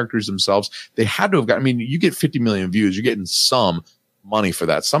voicing the characters themselves. They had to have got, I mean, you get 50 million views, you're getting some money for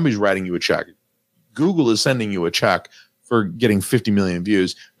that. Somebody's writing you a check. Google is sending you a check for getting 50 million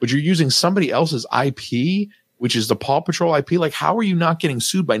views, but you're using somebody else's IP, which is the Paw Patrol IP. Like, how are you not getting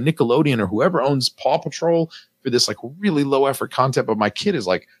sued by Nickelodeon or whoever owns Paw Patrol for this like really low effort content? But my kid is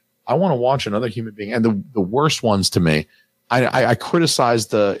like, I want to watch another human being. And the worst ones to me, I criticize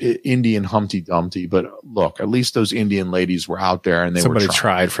the Indian Humpty Dumpty, but look, at least those Indian ladies were out there and somebody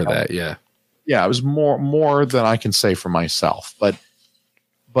tried for that. Yeah. Yeah. It was more than I can say for myself, but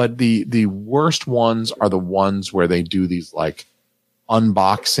the worst ones are the ones where they do these like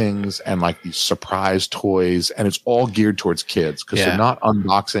unboxings and like these surprise toys, and it's all geared towards kids because they're not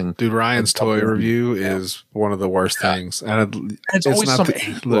unboxing. Dude, Ryan's toy review is one of the worst things, and it's always not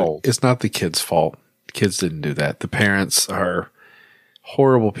it's not the kids' fault. The kids didn't do that. The parents are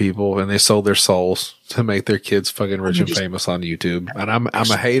horrible people, and they sold their souls to make their kids fucking rich and famous on YouTube. And I'm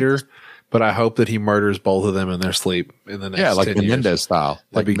a hater, but I hope that he murders both of them in their sleep in the next like 10 Menendez years. style.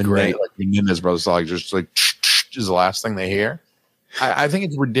 That'd be great. Like Menendez brothers, like just like is the last thing they hear. I think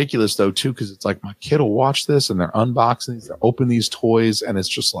it's ridiculous though too, because it's like my kid will watch this and they're unboxing these, they're opening these toys, and it's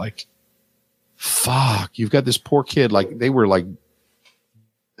just like, fuck, you've got this poor kid. Like they were like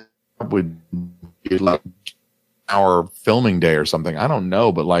would be like our filming day or something. I don't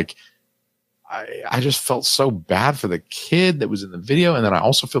know, but like I just felt so bad for the kid that was in the video, and then I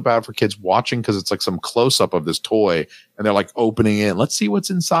also feel bad for kids watching because it's like some close up of this toy and they're like opening it. Let's see what's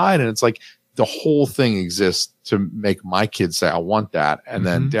inside, and it's like the whole thing exists to make my kids say, I want that. And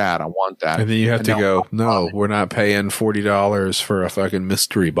then Dad, I want that. And then you have to go, no, we're not paying $40 for a fucking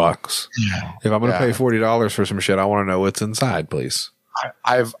mystery box. Yeah. If I'm going to pay $40 for some shit, I want to know what's inside, please.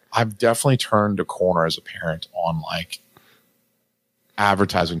 I've definitely turned a corner as a parent on like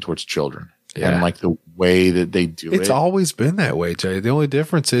advertising towards children and like the way that they do it. It's always been that way, Jay. The only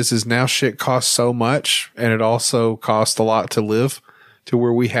difference is now shit costs so much and it also costs a lot to live to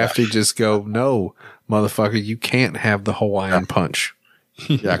where we have to just go, no, motherfucker, you can't have the Hawaiian punch.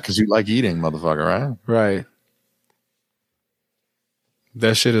 Yeah, because you like eating, motherfucker, right? Right.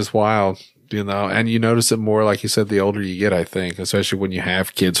 That shit is wild, you know, and you notice it more, like you said, the older you get, I think, especially when you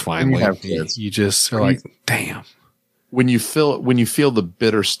have kids finally. You just are like, damn. When you feel the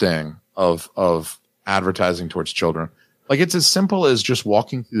bitter sting of advertising towards children, like it's as simple as just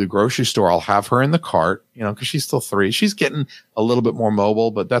walking through the grocery store. I'll have her in the cart, you know, because she's still 3. She's getting a little bit more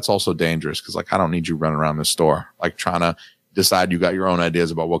mobile, but that's also dangerous because, like, I don't need you running around the store, like trying to decide you got your own ideas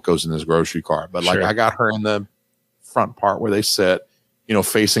about what goes in this grocery cart. But like, I got her in the front part where they sit, you know,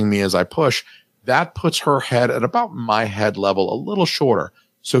 facing me as I push. That puts her head at about my head level, a little shorter.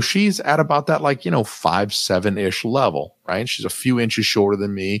 So she's at about that, like, you know, 5'7" level, right? She's a few inches shorter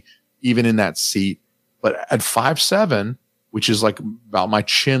than me, even in that seat. But at 5'7", which is like about my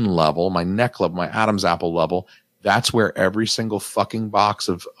chin level, my neck level, my Adam's apple level, that's where every single fucking box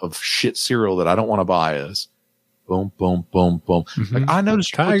of shit cereal that I don't want to buy is. Boom, boom, boom, boom. Like, I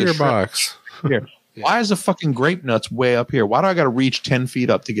noticed Tiger box here. Why is the fucking grape nuts way up here? Why do I got to reach 10 feet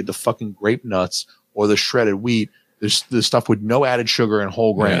up to get the fucking grape nuts or the shredded wheat? There's the stuff with no added sugar and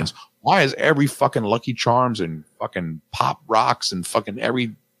whole grains. Yeah. Why is every fucking Lucky Charms and fucking Pop Rocks and fucking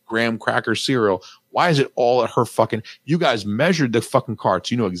every graham cracker cereal, why is it all at her fucking, you guys measured the fucking carts.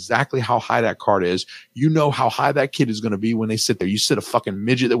 You know exactly how high that cart is. You know how high that kid is going to be when they sit there. You sit a fucking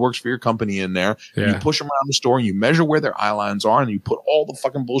midget that works for your company in there. Yeah. You push them around the store and you measure where their eye lines are and you put all the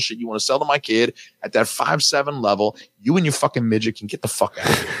fucking bullshit you want to sell to my kid at that 5'7" level. You and your fucking midget can get the fuck out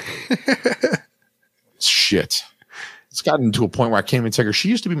of here. Shit. It's gotten to a point where I can't even take her. She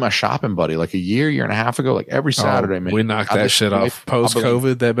used to be my shopping buddy like a year and a half ago, like every Saturday. Man, we knocked that shit off.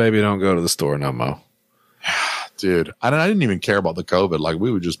 Post-COVID, that baby don't go to the store no more. Dude, I didn't even care about the COVID. Like,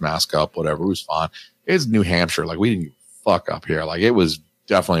 we would just mask up, whatever. It was fine. It's New Hampshire. Like, we didn't fuck up here. Like, it was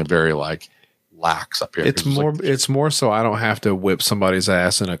definitely very, like, lax up here. It's more so I don't have to whip somebody's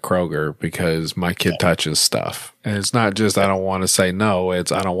ass in a Kroger because my kid touches stuff. And it's not just I don't want to say no.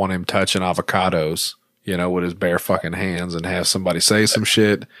 It's I don't want him touching avocados, you know, with his bare fucking hands and have somebody say some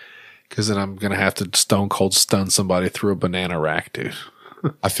shit because then I'm going to have to stone cold stun somebody through a banana rack, dude.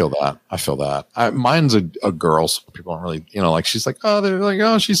 I feel that. Mine's a girl, so people don't really, you know, like she's like, oh, they're like,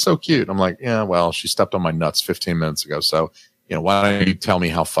 oh, she's so cute. I'm like, yeah, well, she stepped on my nuts 15 minutes ago. So, you know, why don't you tell me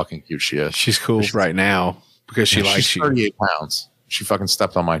how fucking cute she is? She's cool right now because she likes she's 38 pounds. She fucking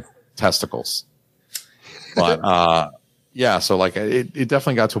stepped on my testicles. But, yeah, so like it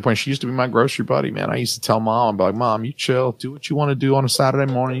definitely got to a point. She used to be my grocery buddy, man. I used to tell Mom, I'd be like, Mom, you chill, do what you want to do on a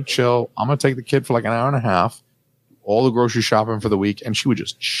Saturday morning, you chill. I'm gonna take the kid for like an hour and a half, all the grocery shopping for the week, and she would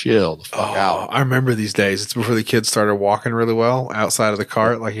just chill the fuck out. I remember these days. It's before the kids started walking really well outside of the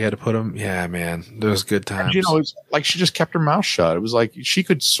cart, like you had to put them. Yeah, man, those good times. And, you know, it's like she just kept her mouth shut. It was like she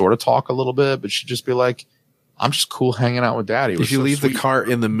could sort of talk a little bit, but she'd just be like, I'm just cool hanging out with Daddy. If you leave the cart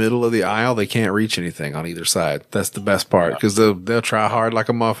in the middle of the aisle, they can't reach anything on either side. That's the best part because they'll try hard like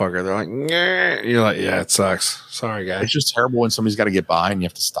a motherfucker. They're like, nah. You're like, yeah, it sucks. Sorry, guys. It's just terrible when somebody's got to get by and you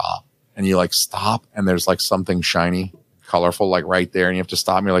have to stop. And you like stop and there's like something shiny, colorful, like right there. And you have to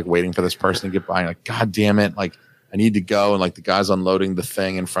stop and you're like waiting for this person to get by. And you're like, God damn it. Like, I need to go. And like the guy's unloading the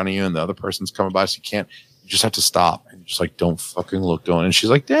thing in front of you and the other person's coming by. So you just have to stop. And you're just like, don't fucking look. Don't. And she's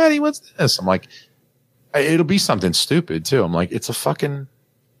like, Daddy, what's this? I'm like, it'll be something stupid too. I'm like, it's a fucking,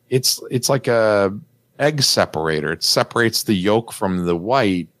 it's like a egg separator. It separates the yolk from the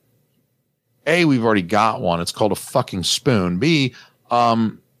white. A, we've already got one. It's called a fucking spoon. B,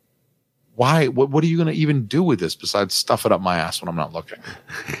 why? What are you going to even do with this besides stuff it up my ass when I'm not looking?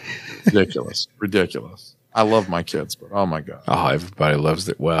 Ridiculous. I love my kids, but oh my God. Oh, everybody loves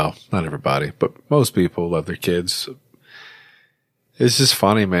it. Well, not everybody, but most people love their kids. It's just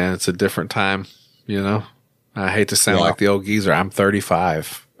funny, man. It's a different time. You know, I hate to sound like the old geezer. I'm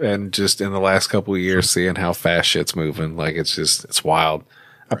 35 and just in the last couple of years, seeing how fast shit's moving. Like it's wild.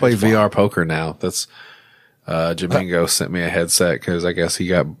 I play VR poker now. That's, Jamingo sent me a headset cause I guess he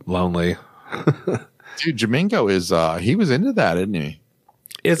got lonely. Dude, Jamingo is, he was into that, isn't he?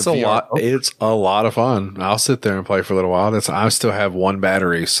 It's a lot. It's a lot of fun. I'll sit there and play for a little while. I still have one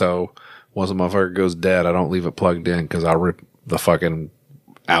battery. So once a motherfucker goes dead, I don't leave it plugged in cause I'll rip the fucking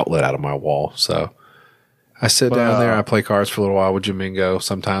outlet out of my wall. So I sit down there, I play cards for a little while with Jamingo,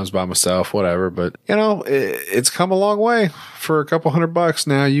 sometimes by myself, whatever. But, you know, it's come a long way. For a couple $100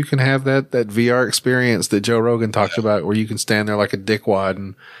 now, you can have that VR experience that Joe Rogan talked about, where you can stand there like a dickwad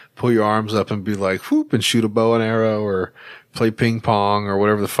and pull your arms up and be like, whoop, and shoot a bow and arrow or play ping pong or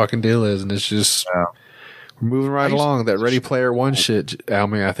whatever the fucking deal is. And it's just, we're moving right along. That Ready Player One shit,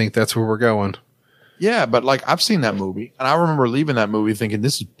 Almy, I think that's where we're going. Yeah, but like I've seen that movie, and I remember leaving that movie thinking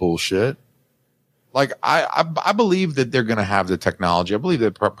this is bullshit. Like I believe that they're going to have the technology. I believe they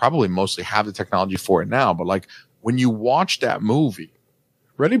probably mostly have the technology for it now. But like when you watch that movie,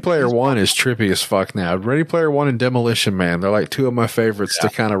 Ready Player One is trippy as fuck now. Ready Player One and Demolition Man, they're like two of my favorites to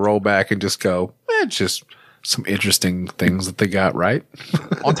kind of roll back and just go, just some interesting things that they got right.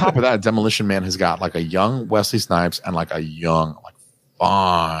 On top of that, Demolition Man has got like a young Wesley Snipes and like a young, like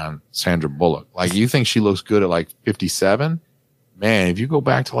fun Sandra Bullock. Like you think she looks good at like 57? Man, if you go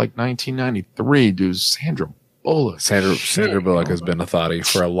back to like 1993, dude, Sandra Bullock. Sandra Bullock has been a thotty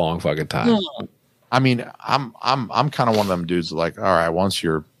for a long fucking time. I mean, I'm kind of one of them dudes that like, all right, once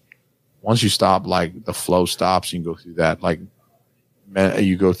you stop, like the flow stops, you can go through that. Like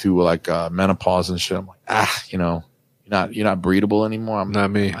you go through like menopause and shit. I'm like, you know, you're not breedable anymore. I'm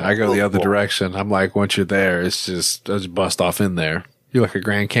not me. I go the other direction. I'm like, once you're there, it's just bust off in there. You're like a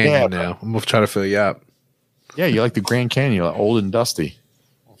Grand Canyon now. I'm gonna try to fill you up. Yeah, you like the Grand Canyon, you're like old and dusty.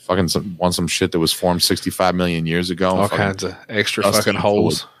 Fucking want some shit that was formed 65 million years ago. All kinds of extra fucking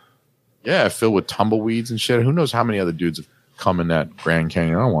holes. Filled with tumbleweeds and shit. Who knows how many other dudes have come in that Grand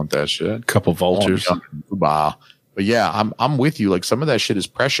Canyon? I don't want that shit. Couple vultures. But yeah, I'm with you. Like some of that shit is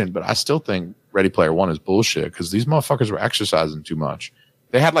prescient, but I still think Ready Player One is bullshit because these motherfuckers were exercising too much.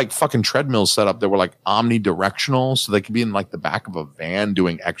 They had like fucking treadmills set up that were like omnidirectional, so they could be in like the back of a van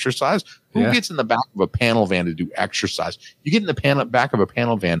doing exercise. Who gets in the back of a panel van to do exercise? You get in the back of a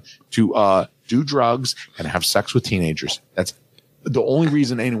panel van to do drugs and have sex with teenagers. That's the only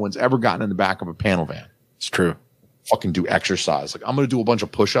reason anyone's ever gotten in the back of a panel van. It's true. Fucking do exercise. Like I'm going to do a bunch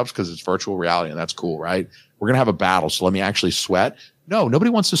of push-ups because it's virtual reality and that's cool, right? We're going to have a battle, so let me actually sweat. No, nobody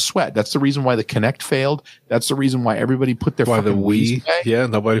wants to sweat. That's the reason why the Kinect failed. That's the reason why everybody put their the Wii. Yeah,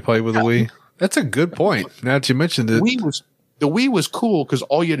 nobody played with the Wii. That's a good point. Now that you mentioned it, the Wii was cool because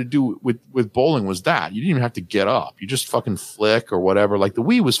all you had to do with bowling was that. You didn't even have to get up. You just fucking flick or whatever. Like the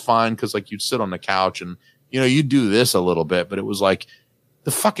Wii was fine because like you'd sit on the couch and you'd do this a little bit, but it was like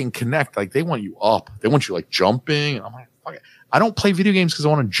the fucking Kinect. Like they want you up. They want you like jumping. And I'm like, fuck it. I don't play video games because I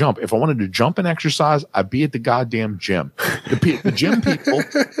want to jump. If I wanted to jump and exercise, I'd be at the goddamn gym. The gym people,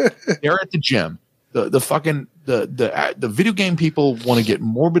 they're at the gym. The video game people want to get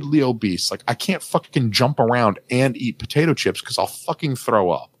morbidly obese. Like I can't fucking jump around and eat potato chips because I'll fucking throw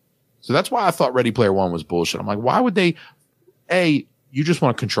up. So that's why I thought Ready Player One was bullshit. I'm like, why would they? You just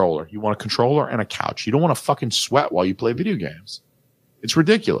want a controller. You want a controller and a couch. You don't want to fucking sweat while you play video games. It's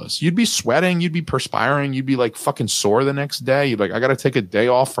ridiculous. You'd be sweating. You'd be perspiring. You'd be like fucking sore the next day. You'd be like, I got to take a day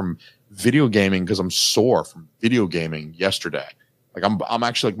off from video gaming because I'm sore from video gaming yesterday. Like I'm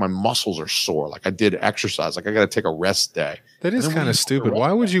actually like my muscles are sore. Like I did exercise. Like I got to take a rest day. That is kind of stupid.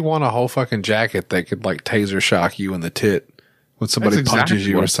 Why would you want a whole fucking jacket that could like taser shock you in the tit when somebody punches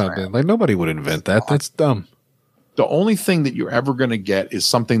you or something? Like nobody would invent that. That's dumb. The only thing that you're ever going to get is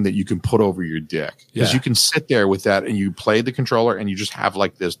something that you can put over your dick. Because you can sit there with that and you play the controller and you just have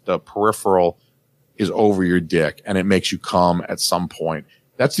like this, the peripheral is over your dick and it makes you come at some point.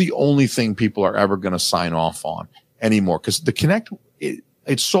 That's the only thing people are ever going to sign off on anymore. Because the Kinect,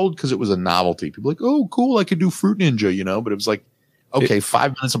 it's sold because it was a novelty. People are like, oh, cool, I could do Fruit Ninja, but it was like, okay,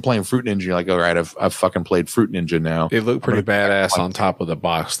 5 minutes of playing Fruit Ninja. You're like, all right, I've fucking played Fruit Ninja now. It looked pretty badass on top of the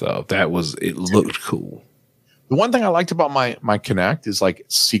box, though. It looked cool. The one thing I liked about my Kinect is like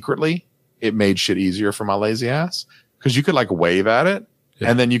secretly it made shit easier for my lazy ass because you could like wave at it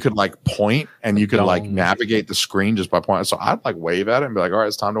and then you could like point and you could like navigate the screen just by pointing. So I'd like wave at it and be like, all right,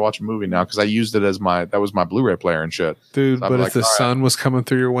 it's time to watch a movie now because I used it as that was my Blu-ray player and shit. Dude, so but if the sun was coming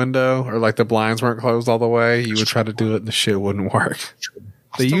through your window or like the blinds weren't closed all the way, you would try to do it and the shit wouldn't work.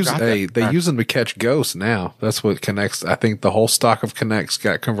 They use them to catch ghosts now. That's what Kinects. I think the whole stock of Kinects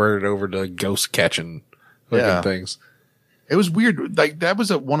got converted over to ghost catching. Things. It was weird. Like that was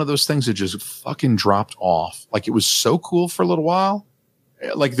one of those things that just fucking dropped off. Like it was so cool for a little while.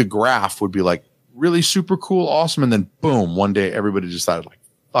 Like the graph would be like really super cool, awesome, and then boom, one day everybody decided like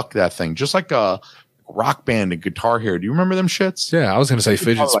fuck that thing. Just like a Rock Band and Guitar Hero. Do you remember them shits? Yeah, I was gonna say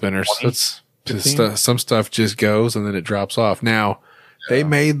fidget spinners. That's just some stuff just goes and then it drops off. Now they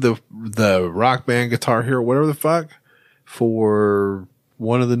made the Rock Band, Guitar Hero, whatever the fuck, for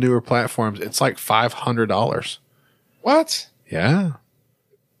one of the newer platforms. It's like $500. What? Yeah.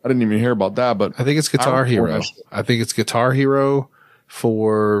 I didn't even hear about that, but I think it's Guitar Hero. I think it's Guitar Hero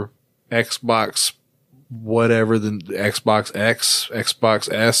for Xbox, whatever the Xbox X,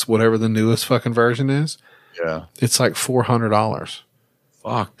 Xbox S, whatever the newest fucking version is. Yeah. It's like $400.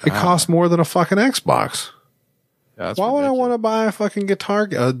 Fuck. It costs more than a fucking Xbox. Yeah, that's Why would I ridiculous. want to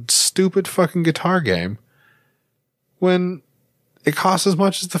buy a stupid fucking guitar game when it costs as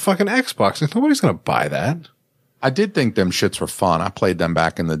much as the fucking Xbox? Like, nobody's going to buy that. I did think them shits were fun. I played them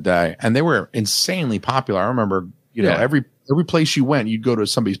back in the day, and they were insanely popular. I remember, you know, Yeah. every place you went, you'd go to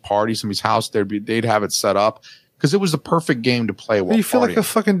somebody's party, somebody's house. They'd have it set up because it was the perfect game to play while You feel like a partying.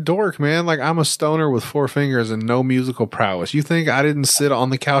 fucking dork, man. Like, I'm a stoner with 4 fingers and no musical prowess. You think I didn't sit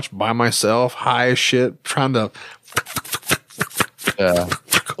on the couch by myself, high as shit, trying to Yeah.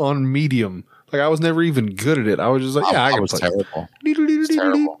 on medium? Like, I was never even good at it. I was just like, yeah, I I can was play. terrible. It was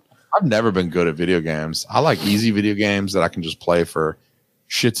terrible. I've never been good at video games. I like easy video games that I can just play for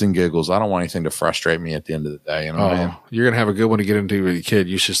shits and giggles. I don't want anything to frustrate me at the end of the day. You know what I mean? Oh, you're going to have a good one to get into with your kid.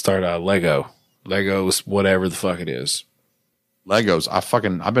 You should start Lego. Legos, whatever the fuck it is. Legos.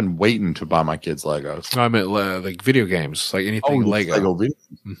 I've been waiting to buy my kids Legos. No, I meant like video games, like anything Lego. Lego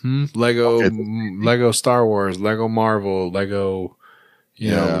video. Lego, Okay. Lego Star Wars, Lego Marvel, Lego, you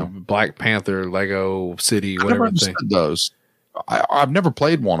Yeah. know, Black Panther, Lego City, I've never whatever thing. understood those. I've never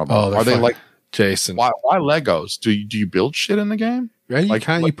played one of them. Oh, Are they fucking- like Jason? why Legos? Do you build shit in the game? Yeah, you like-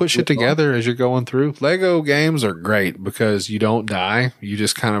 you like- put shit together as you're going through. Lego games are great because you don't die. You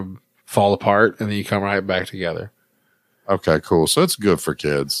just kind of fall apart and then you come right back together. Okay, cool. So it's good for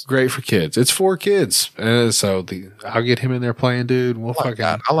kids. Great for kids. It's for kids. So I'll get him in there playing, dude. We'll I like fucking.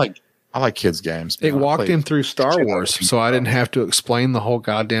 that. I like kids games. It man. I walked played- him through Star shit out Wars, of so I didn't have to explain the whole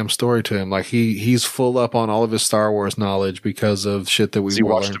goddamn story to him. Like he's full up on all of his Star Wars knowledge because of shit that Does we've he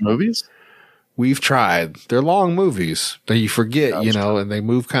watch learned. the movies? We've tried. They're long movies that you forget, Yeah, you know, and they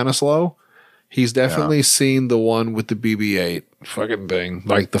move kind of slow. He's definitely seen the one with the BB-8 fucking thing,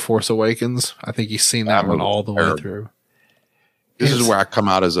 like The Force Awakens. I think he's seen that That one movie all the was way terrible. through. This It's- is where I come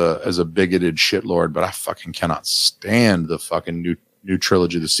out as a bigoted shitlord, but I fucking cannot stand the fucking new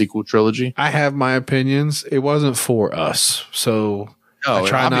trilogy, the sequel trilogy. I have my opinions. It wasn't for us, so I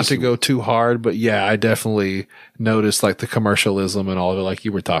try not to go too hard. But yeah, I definitely noticed like the commercialism and all of it, like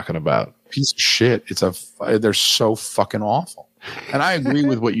you were talking about. Piece of shit. They're so fucking awful. And I agree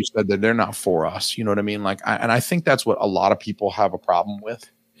with what you said that they're not for us. You know what I mean? Like, I think that's what a lot of people have a problem with.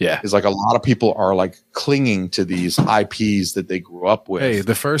 Yeah. Is like a lot of people are like clinging to these IPs that they grew up with. Hey,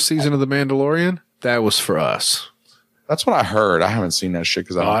 the first season of The Mandalorian, that was for us. That's what I heard. I haven't seen that shit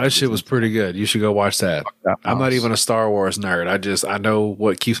because Oh, that shit was pretty good. You should go watch that. I'm not even a Star Wars nerd. I know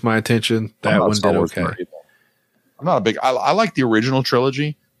what keeps my attention. That one did okay. I'm not a big. I like the original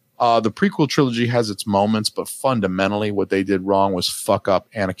trilogy. The prequel trilogy has its moments, but fundamentally, what they did wrong was fuck up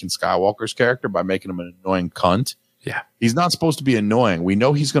Anakin Skywalker's character by making him an annoying cunt. Yeah. He's not supposed to be annoying. We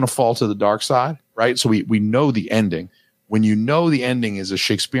know he's going to fall to the dark side, right? So we know the ending. When you know the ending is a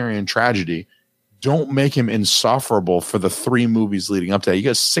Shakespearean tragedy, don't make him insufferable for the 3 movies leading up to that. You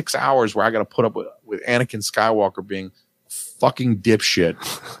got 6 hours where I got to put up with Anakin Skywalker being fucking dipshit,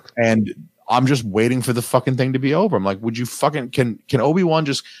 and I'm just waiting for the fucking thing to be over. I'm like, would you fucking can Obi-Wan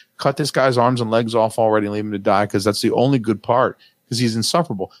just cut this guy's arms and legs off already and leave him to die? Because that's the only good part. Because he's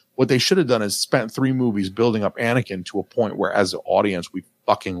insufferable. What they should have done is spent 3 movies building up Anakin to a point where, as an audience, we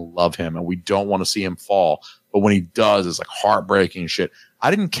fucking love him and we don't want to see him fall. But when he does, it's like heartbreaking shit. I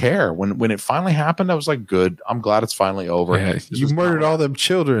didn't care when it finally happened. I was like, good. I'm glad it's finally over. Yeah, This you was murdered not- all them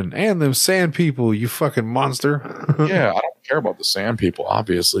children and them sand people, you fucking monster. Yeah, I don't care about the sand people,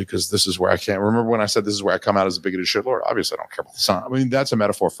 obviously, because this is where I can't remember when I said this is where I come out as a bigoted shitlord. Obviously, I don't care about the sand. I mean, that's a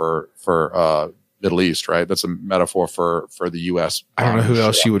metaphor for Middle East, right? That's a metaphor for the U.S. I don't know who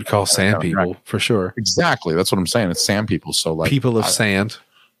else you would call sand Right. people, for sure. Exactly. That's what I'm saying. It's sand people. So like People of sand.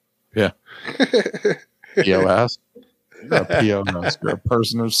 Yeah. POS. You're a POS. You're a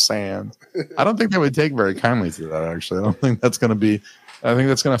person of sand. I don't think they would take very kindly to that, actually. I don't think that's going to be, I think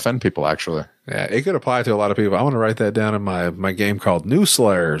that's going to offend people, actually. Yeah, it could apply to a lot of people. I want to write that down in my game called New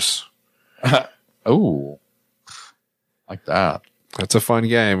Slayers. Oh, like that. That's a fun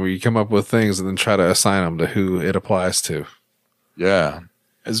game where you come up with things and then try to assign them to who it applies to. Yeah.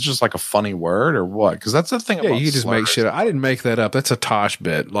 Is it just like a funny word or what? Because that's the thing Yeah, about you can just make slurs. shit up. I didn't make that up. That's a Tosh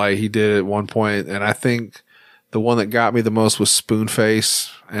bit. Like he did at one point, and I think the one that got me the most was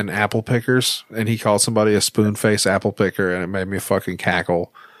Spoonface and Apple Pickers, and he called somebody a Spoonface Apple Picker, and it made me fucking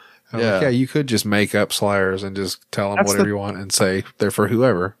cackle. I'm like, Yeah. you could just make up slurs and just tell them That's whatever the- you want and say they're for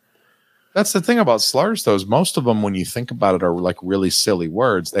whoever. That's the thing about slurs, though, is most of them, when you think about it, are like really silly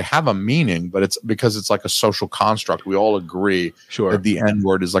words. They have a meaning, but it's because it's like a social construct. We all agree that the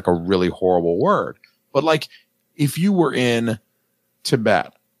N-word is like a really horrible word. But like, if you were in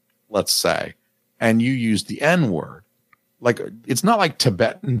Tibet, let's say, and you used the N-word, like, it's not like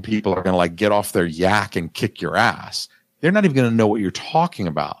Tibetan people are going to like get off their yak and kick your ass. They're not even going to know what you're talking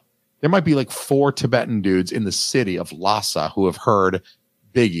about. There might be like 4 Tibetan dudes in the city of Lhasa who have heard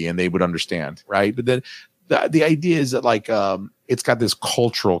Biggie and they would understand, right? But then the idea is that like it's got this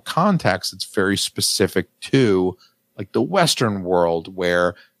cultural context. It's very specific to like the Western world,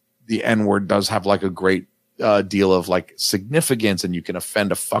 where the N-word does have like a great deal of like significance, and you can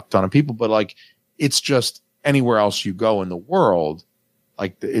offend a fuck ton of people. But like, it's just anywhere else you go in the world,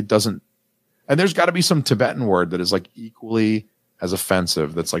 like it doesn't. And there's got to be some Tibetan word that is like equally as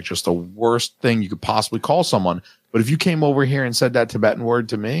offensive. That's like just the worst thing you could possibly call someone. But if you came over here and said that Tibetan word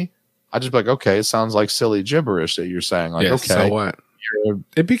to me, I'd just be like, okay, it sounds like silly gibberish that you're saying. Like, okay. So what?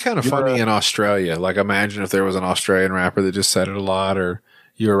 It'd be kind of funny in Australia. Like, imagine if there was an Australian rapper that just said it a lot, or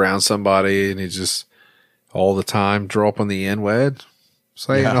you're around somebody and he just all the time dropping the N-word.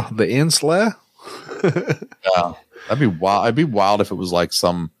 Say, the N-slur. Yeah. That'd be wild. It'd be wild if it was like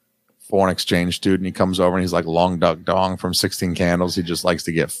some foreign exchange student and he comes over and he's like Long Duck Dong from 16 Candles. He just likes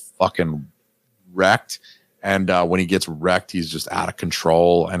to get fucking wrecked. And when he gets wrecked, he's just out of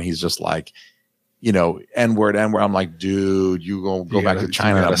control. And he's just like, N-word. I'm like, dude, you gonna go back to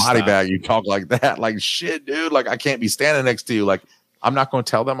China in a body bag. You talk like that. Like, shit, dude. Like, I can't be standing next to you. Like, I'm not going to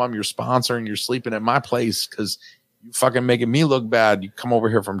tell them I'm your sponsor and you're sleeping at my place because you fucking making me look bad. You come over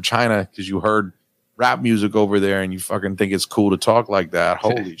here from China because you heard rap music over there and you fucking think it's cool to talk like that.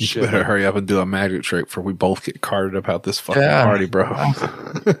 Holy shit. You better hurry up and do a magic trick before we both get carted up out this fucking party, bro.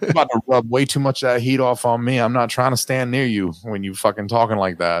 You're about to rub way too much of that heat off on me. I'm not trying to stand near you when you fucking talking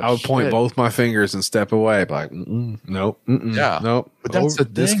like that. I would point both my fingers and step away. Like, nope. Nope. But that's the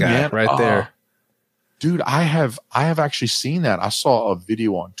thing, this guy right there. Dude, I have actually seen that. I saw a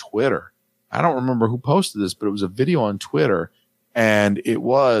video on Twitter. I don't remember who posted this, but it was a video on Twitter. And it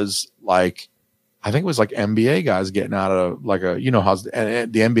was like, I think it was like NBA guys getting out of like how the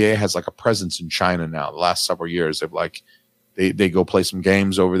NBA has like a presence in China now. The last several years, they've like, they go play some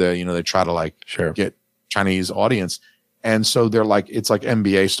games over there. They try to like get Chinese audience. And so they're like, it's like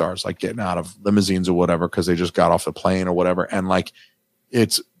NBA stars, like getting out of limousines or whatever, because they just got off the plane or whatever. And like,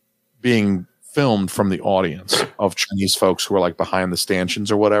 it's being filmed from the audience of Chinese folks who are like behind the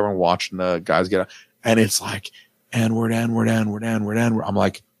stanchions or whatever and watching the guys get out. And it's like, N-word, N-word, N-word, N-word, N-word. I'm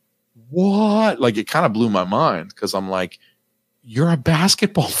like, what? Like, it kind of blew my mind, because I'm like, you're a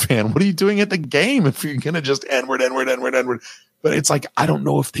basketball fan. What are you doing at the game if you're going to just N-word, N-word, N-word, N-word? But it's like, I don't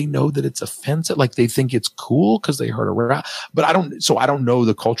know if they know that it's offensive. Like, they think it's cool because they heard a rap. But I don't know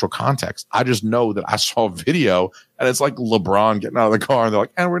the cultural context. I just know that I saw a video and it's like LeBron getting out of the car and they're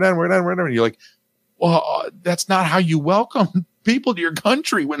like, N-word, N-word, N-word, N-word. And you're like, well, that's not how you welcome people to your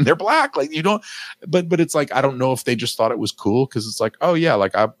country when they're black. Like, you don't, but it's like, I don't know if they just thought it was cool. Cause it's like, oh yeah,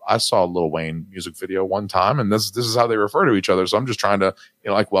 like I saw a Lil Wayne music video one time and this is how they refer to each other. So I'm just trying to,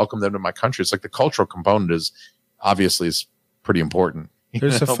 like, welcome them to my country. It's like the cultural component is pretty important.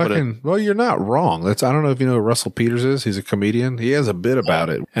 There's a fucking, well, you're not wrong. I don't know if you know who Russell Peters is. He's a comedian. He has a bit about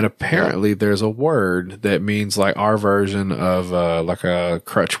it. And apparently there's a word that means like our version of like a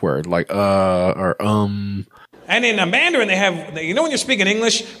crutch word, like or And in Mandarin, they have, when you're speaking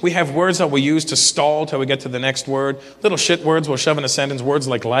English, we have words that we use to stall till we get to the next word. Little shit words we'll shove in a sentence. Words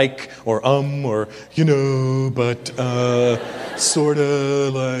like or or, but, sorta,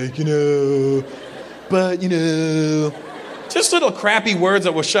 like, but, just little crappy words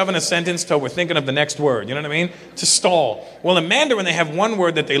that we'll shove in a sentence till we're thinking of the next word. You know what I mean? To stall. Well, in Mandarin, they have one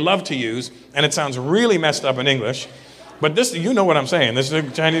word that they love to use, and it sounds really messed up in English. But this, you know what I'm saying. This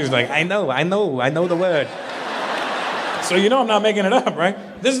is Chinese like, I know the word. So I'm not making it up, right?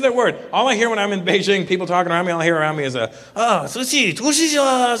 This is their word. All I hear when I'm in Beijing, people talking around me, all I hear around me is nigga.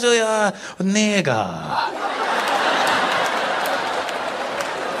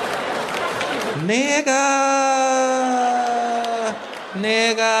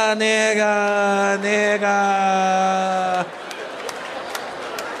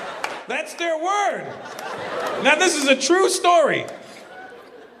 That's their word. Now, this is a true story.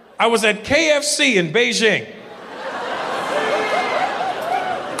 I was at KFC in Beijing.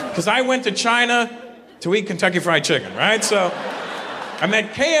 Because I went to China to eat Kentucky Fried Chicken, right? So I'm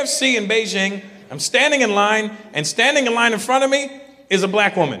at KFC in Beijing. I'm standing in line, and standing in line in front of me is a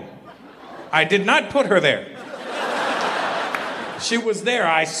black woman. I did not put her there. She was there.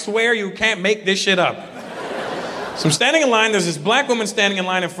 I swear you can't make this shit up. So I'm standing in line. There's this black woman standing in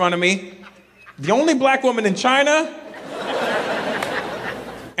line in front of me. The only black woman in China.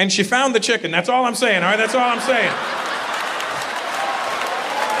 And she found the chicken. That's all I'm saying, all right? That's all I'm saying.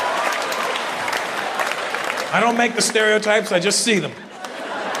 I don't make the stereotypes, I just see them.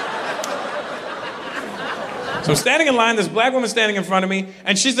 So I'm standing in line, this black woman standing in front of me,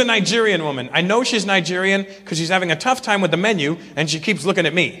 and she's a Nigerian woman. I know she's Nigerian because she's having a tough time with the menu, and she keeps looking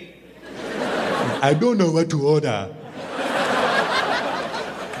at me. I don't know what to order.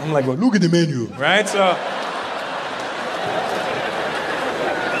 I'm like, well, look at the menu, right? So,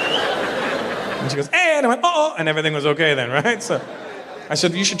 and she goes, hey, and I went, oh, and everything was okay then, right? So I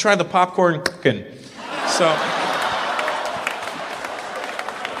said, you should try the popcorn cooking. So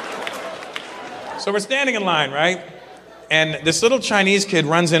we're standing in line, right? And this little Chinese kid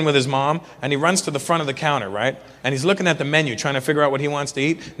runs in with his mom, and he runs to the front of the counter, right? And he's looking at the menu, trying to figure out what he wants to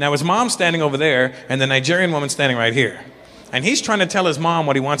eat. Now his mom's standing over there, and the Nigerian woman's standing right here. And he's trying to tell his mom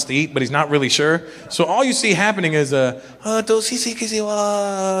what he wants to eat, but he's not really sure. So all you see happening is nega,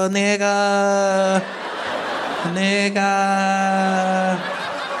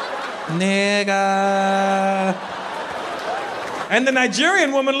 nigga. And the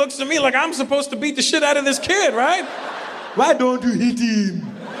Nigerian woman looks at me like I'm supposed to beat the shit out of this kid, right? Why don't you hit him?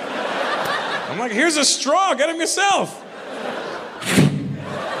 I'm like, here's a straw, get him yourself.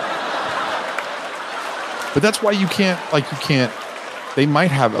 But that's why you can't, they might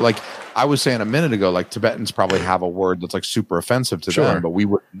have, like I was saying a minute ago, like Tibetans probably have a word that's like super offensive to them, but we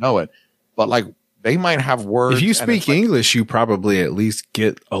wouldn't know it. But like, they might have words. If you speak English, you probably at least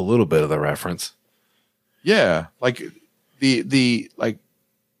get a little bit of the reference. Yeah. Like like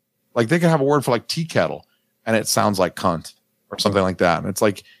they could have a word for like tea kettle and it sounds like cunt or something like that. And it's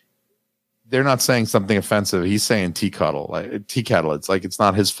like, they're not saying something offensive. He's saying tea kettle, like tea kettle. It's like, it's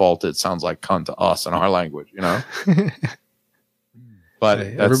not his fault. It sounds like cunt to us in our language, you know? But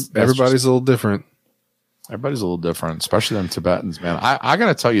hey, everybody's a little different. Everybody's a little different, especially them Tibetans, man. I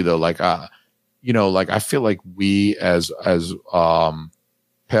gotta tell you though, like, you know, like I feel like we as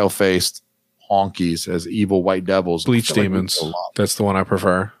pale-faced honkies, as evil white devils, bleach demons. Like that's the one I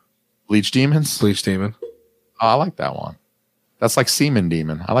prefer. Bleach demons. Bleach demon. Oh, I like that one. That's like semen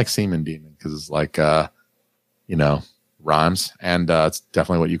demon. I like semen demon because it's like, you know, rhymes, and it's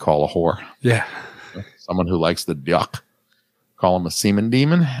definitely what you call a whore. Yeah, someone who likes the yuck. Call him a semen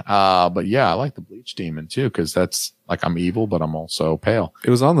demon. But yeah, I like the bleach demon too, because that's like, I'm evil, but I'm also pale. It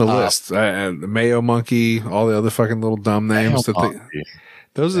was on the list. The Mayo Monkey, all the other fucking little dumb names.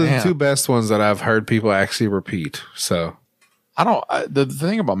 Those are the two best ones that I've heard people actually repeat. So I don't. The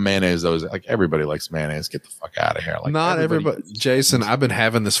thing about mayonnaise though is like everybody likes mayonnaise. Get the fuck out of here. Like not everybody. Jason, I've been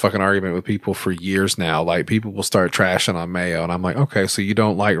having this fucking argument with people for years now. Like people will start trashing on mayo, and I'm like, okay, so you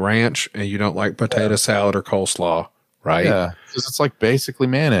don't like ranch and you don't like potato salad or coleslaw. Right? Yeah. Because it's like basically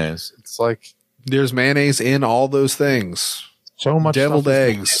mayonnaise. It's like there's mayonnaise in all those things. So much deviled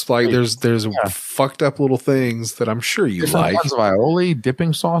eggs. Like there's fucked up little things that I'm sure you like. Tons of aioli,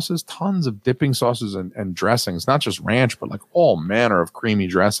 dipping sauces, tons of dipping sauces and dressings. Not just ranch, but like all manner of creamy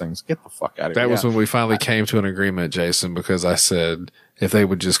dressings. Get the fuck out of here. That was when we finally came to an agreement, Jason, because I said if they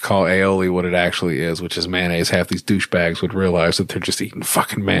would just call aioli what it actually is, which is mayonnaise, half these douchebags would realize that they're just eating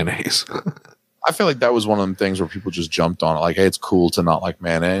fucking mayonnaise. I feel like that was one of them things where people just jumped on it. Like, hey, it's cool to not like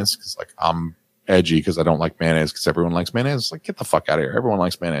mayonnaise because, like, I'm edgy because I don't like mayonnaise because everyone likes mayonnaise. It's like, get the fuck out of here. Everyone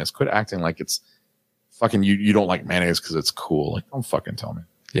likes mayonnaise. Quit acting like it's fucking you don't like mayonnaise because it's cool. Like, don't fucking tell me.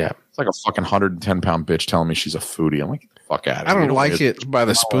 Yeah. It's like a fucking 110-pound bitch telling me she's a foodie. I'm like, get the fuck out of here. I don't like it by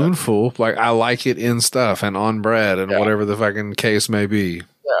the spoonful. Like, I like it in stuff and on bread and whatever the fucking case may be.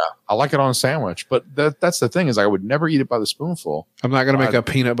 Yeah, I like it on a sandwich, but that's the thing is I would never eat it by the spoonful. I'm not going to make a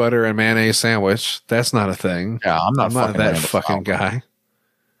peanut butter and mayonnaise sandwich. That's not a thing. Yeah, I'm not that Randall fucking Fowler. guy.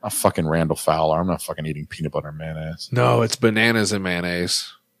 I'm fucking Randall Fowler. I'm not fucking eating peanut butter and mayonnaise. No, it's bananas and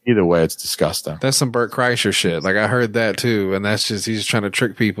mayonnaise. Either way, it's disgusting. That's some Bert Kreischer shit. Like I heard that too, and that's just he's just trying to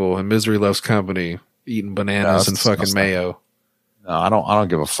trick people. And Misery Loves Company, eating bananas and disgusting. fucking mayo. No, I don't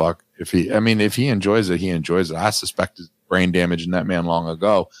give a fuck if he enjoys it, he enjoys it. I suspected brain damage in that man long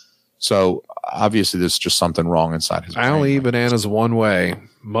ago. So obviously there's just something wrong inside his brain. I only eat bananas one way,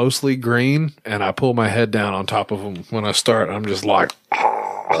 mostly green, and I pull my head down on top of them when I start. I'm just like,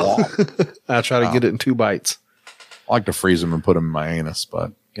 I try to get it in 2 bites. I like to freeze them and put them in my anus,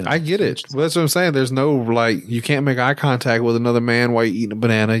 but you know, I get it. Well, that's what I'm saying. There's no like, you can't make eye contact with another man while you're eating a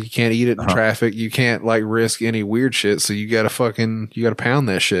banana. You can't eat it in traffic. You can't like risk any weird shit. So you gotta pound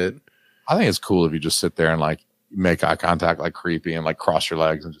that shit. I think it's cool if you just sit there and like make eye contact like creepy and like cross your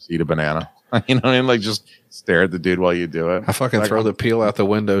legs and just eat a banana. You know what I mean? Like just stare at the dude while you do it. I fucking throw the peel out the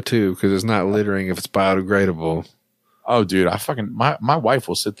window too because it's not littering if it's biodegradable. Oh, dude, my wife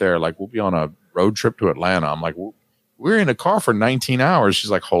will sit there, like, we'll be on a road trip to Atlanta. I'm like, we're in a car for 19 hours. She's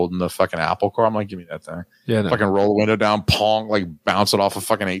like holding the fucking Apple car. I'm like, give me that thing. Yeah, no. Fucking roll the window down, pong, like bounce it off a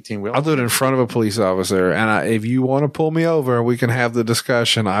fucking 18-wheel. I'll do it in front of a police officer. And if you want to pull me over, we can have the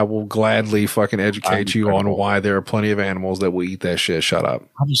discussion. I will gladly fucking educate you on why there are plenty of animals that will eat that shit. Shut up.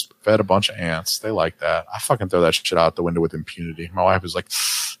 I just fed a bunch of ants. They like that. I fucking throw that shit out the window with impunity. My wife is like,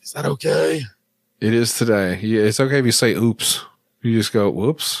 is that okay? It is today. Yeah, it's okay if you say oops. You just go,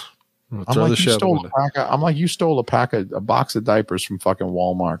 whoops. I'm like, you stole a box of diapers from fucking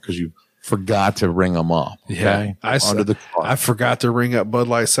Walmart because you forgot to ring them up. Okay? Yeah, I forgot to ring up Bud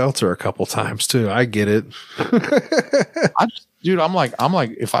Light Seltzer a couple times too. I get it. Dude, I'm like,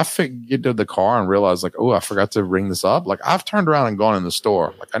 if I get to the car and realize like, oh, I forgot to ring this up. Like, I've turned around and gone in the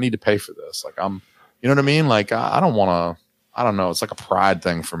store. Like, I need to pay for this. Like, you know what I mean? Like, I don't want to. I don't know. It's like a pride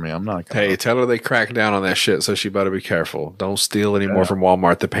thing for me. I'm not. Hey, tell her they crack down on that shit, so she better be careful. Don't steal anymore from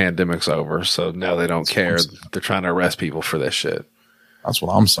Walmart. The pandemic's over, so now they don't care. They're trying to arrest people for this shit. That's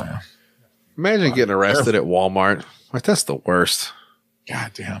what I'm saying. Imagine getting arrested at Walmart. Like, that's the worst.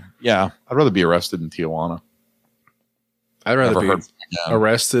 God damn. Yeah, I'd rather be arrested in Tijuana. I'd rather be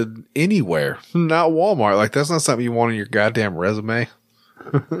arrested anywhere, not Walmart. Like, that's not something you want on your goddamn resume.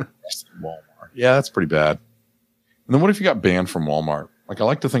 Walmart. Yeah, that's pretty bad. And then what if you got banned from Walmart? Like, I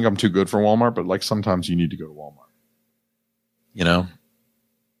like to think I'm too good for Walmart, but like sometimes you need to go to Walmart. You know?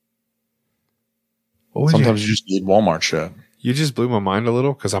 Sometimes you just need Walmart shit. You just blew my mind a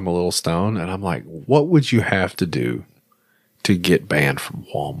little because I'm a little stoned, and I'm like, what would you have to do to get banned from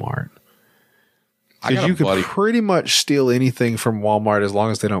Walmart? Because you could pretty much steal anything from Walmart as long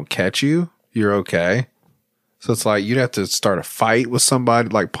as they don't catch you. You're okay. So it's like you'd have to start a fight with somebody,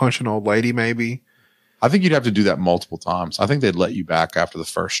 like punch an old lady maybe. I think you'd have to do that multiple times. I think they'd let you back after the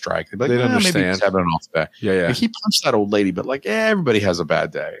first strike. They'd be like, they'd understand. Maybe he's having an off day. Yeah. Like, he punched that old lady, but like, everybody has a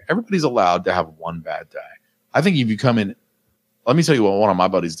bad day. Everybody's allowed to have one bad day. I think if you come in, let me tell you what one of my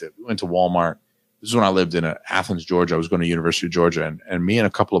buddies did. We went to Walmart. This is when I lived in Athens, Georgia. I was going to University of Georgia, and me and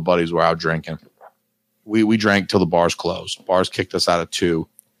a couple of buddies were out drinking. We drank till the bars closed. Bars kicked us out at 2,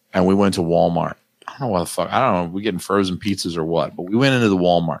 and we went to Walmart. I don't know what the fuck. I don't know. We getting frozen pizzas or what, but we went into the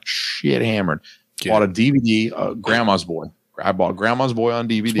Walmart, shit hammered. Bought a DVD, Grandma's Boy. I bought Grandma's Boy on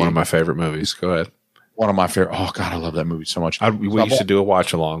DVD. It's one of my favorite movies. Go ahead. One of my favorite. Oh, God, I love that movie so much. We should do a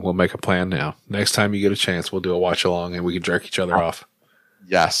watch along. We'll make a plan now. Next time you get a chance, we'll do a watch along and we can jerk each other off.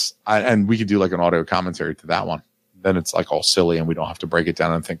 Yes. And we could do like an audio commentary to that one. Then it's like all silly and we don't have to break it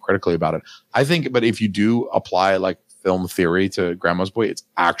down and think critically about it. I think, but if you do apply like film theory to Grandma's Boy, it's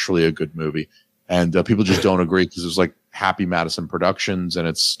actually a good movie. And people just don't agree because it's like Happy Madison Productions and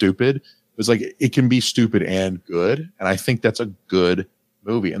it's stupid. It's like it can be stupid and good, and I think that's a good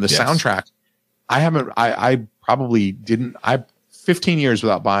movie. And the soundtrack, I probably didn't. 15 years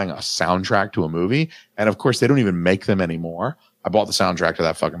without buying a soundtrack to a movie, and of course they don't even make them anymore. I bought the soundtrack to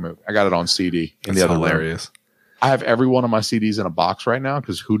that fucking movie. I got it on CD. That's the other hilarious. Room. I have every one of my CDs in a box right now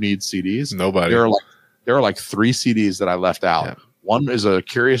because who needs CDs? Nobody. There are like 3 CDs that I left out. Yeah. One is a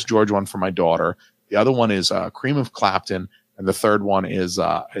Curious George one for my daughter. The other one is Cream of Clapton. And the third one is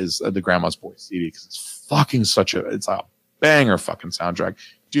the Grandma's Boy CD because it's fucking it's a banger fucking soundtrack.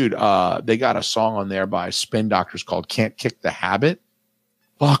 Dude, they got a song on there by Spin Doctors called Can't Kick the Habit.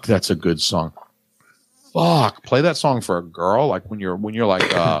 Fuck, that's a good song. Fuck. Play that song for a girl. Like when you're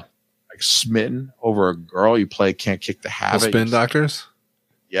like like smitten over a girl, you play Can't Kick the Habit. The Spin Doctors?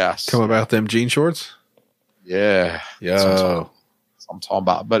 Yes. Come about them jean shorts? Yeah. Yo. I'm talking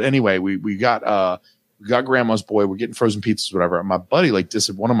about. But anyway, we got Grandma's Boy. We're getting frozen pizzas, whatever. And my buddy,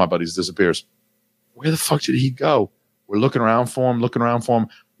 one of my buddies disappears. Where the fuck did he go? We're looking around for him.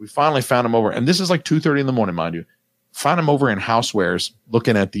 We finally found him over. And this is like 2:30 in the morning, mind you. Found him over in Housewares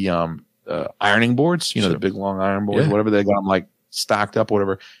looking at the ironing boards, the big long iron boards, whatever they got them like stacked up,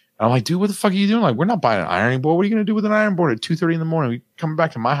 whatever. And I'm like, dude, what the fuck are you doing? Like, we're not buying an ironing board. What are you going to do with an ironing board at 2:30 in the morning? We coming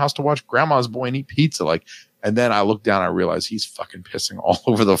back to my house to watch Grandma's Boy and eat pizza. Like, and then I look down, I realize he's fucking pissing all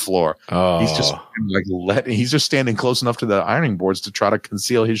over the floor. Oh. He's just he's just standing close enough to the ironing boards to try to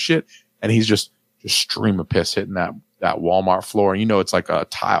conceal his shit. And he's just stream of piss hitting that Walmart floor. And it's like a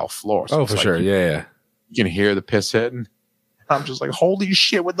tile floor. So for sure. Yeah. You can hear the piss hitting. And I'm just like, holy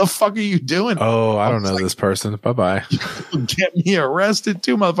shit, what the fuck are you doing? Oh, I don't know this person. Bye-bye. Get me arrested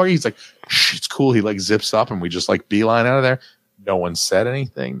too, motherfucker. He's like, shh, it's cool. He like zips up and we just like beeline out of there. No one said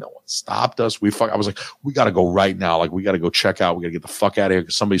anything. No one stopped us. I was like, we got to go right now. Like, we got to go check out. We got to get the fuck out of here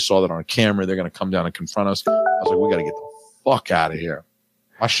because somebody saw that on camera. They're going to come down and confront us. I was like, we got to get the fuck out of here.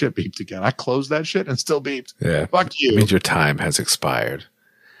 My shit beeped again. I closed that shit and still beeped. Yeah. Fuck you. It means your time has expired.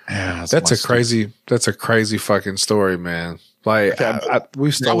 Yeah, That's a crazy fucking story, man. Like that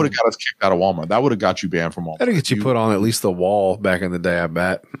would have got us kicked out of Walmart. That would have got you banned from Walmart. That'll get you put on at least the wall back in the day, I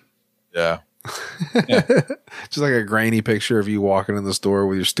bet. Yeah. Just like a grainy picture of you walking in the store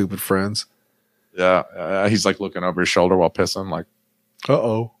with your stupid friends. Yeah. He's like looking over his shoulder while pissing. Like,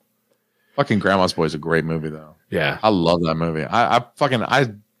 uh-oh. Fucking Grandma's Boy is a great movie, though. Yeah. I love that movie.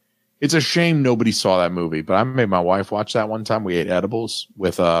 It's a shame nobody saw that movie, but I made my wife watch that one time. We ate edibles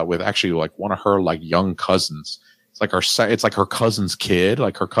with actually like one of her like young cousins. It's like her cousin's kid.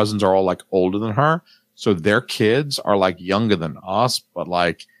 Like her cousins are all like older than her. So their kids are like younger than us, but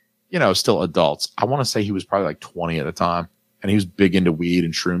like, you know, still adults. I want to say he was probably like 20 at the time, and he was big into weed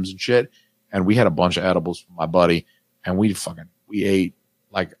and shrooms and shit. And we had a bunch of edibles from my buddy, and we ate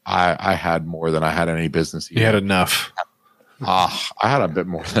like I had more than I had any business eating. You had enough. I had a bit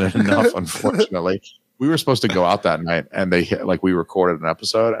more than enough, unfortunately. We were supposed to go out that night, and we recorded an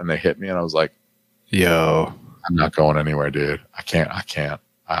episode, and they hit me, and I was like, yo, I'm not going anywhere, dude. I can't.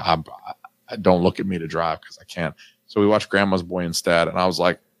 I don't look at me to drive because I can't. So we watched Grandma's Boy instead, and I was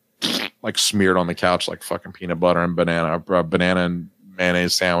like smeared on the couch like fucking peanut butter and banana and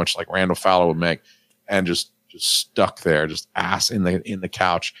mayonnaise sandwich like Randall Fowler would make, and just stuck there, just ass in the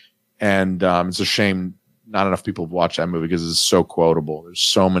couch. And it's a shame not enough people have watched that movie because it's so quotable. There's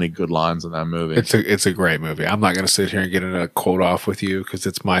so many good lines in that movie. It's a great movie. I'm not going to sit here and get a quote off with you because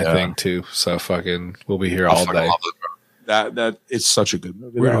it's my thing too. So fucking, we'll be here all day. That it's such a good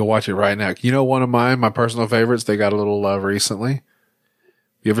movie. We're going to watch it right now. You know, one of my personal favorites, they got a little love recently.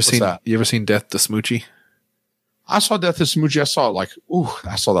 You ever seen Death to Smoochie? I saw Death to Smoochie.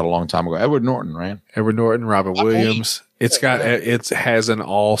 I saw that a long time ago. Edward Norton, right? Edward Norton, Robin Williams. It has an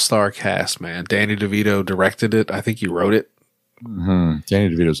all-star cast, man. Danny DeVito directed it. I think he wrote it. Mm-hmm.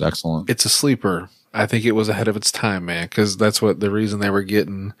 Danny DeVito's excellent. It's a sleeper. I think it was ahead of its time, man, because that's the reason they were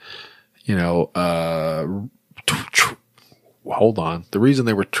getting, you know, hold on. The reason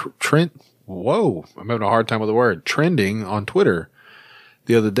they were I'm having a hard time with the word, trending on Twitter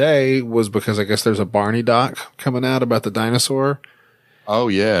the other day was because I guess there's a Barney doc coming out about the dinosaur. Oh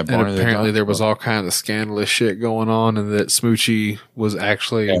yeah, Barney, and apparently there was all kinds of scandalous shit going on, and that Smoochie was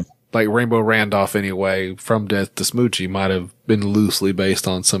actually like Rainbow Randolph anyway. From Death to Smoochie might have been loosely based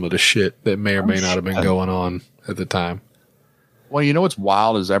on some of the shit that may or may not have been going on at the time. Well, you know what's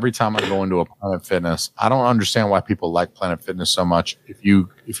wild is every time I go into a Planet Fitness, I don't understand why people like Planet Fitness so much. If you're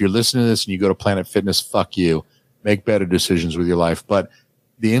listening to this and you go to Planet Fitness, fuck you. Make better decisions with your life. But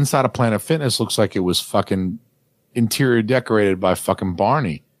the inside of Planet Fitness looks like it was fucking interior decorated by fucking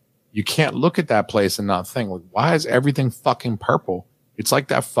Barney. You can't look at that place and not think, like, why is everything fucking purple? It's like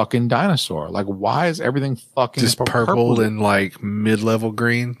that fucking dinosaur. Like, why is everything fucking just purple and like mid-level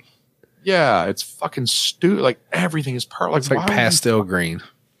green? Yeah, it's fucking stupid. Like, everything is purple. It's like pastel green.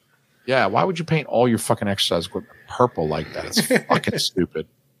 Yeah, why would you paint all your fucking exercise equipment purple like that? It's fucking stupid.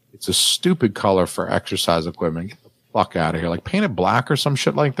 It's a stupid color for exercise equipment. Get the fuck out of here. Like, paint it black or some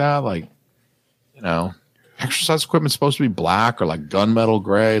shit like that. Like, you know, exercise equipment's supposed to be black or like gunmetal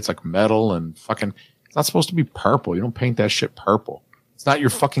gray. It's like metal and fucking, it's not supposed to be purple. You don't paint that shit purple. It's not your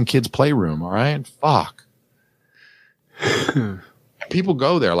fucking kid's playroom, all right? Fuck. People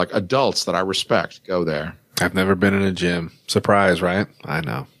go there, like adults that I respect go there. I've never been in a gym. Surprise, right? I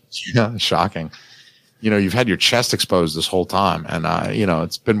know. Yeah, shocking. You know, you've had your chest exposed this whole time, and you know,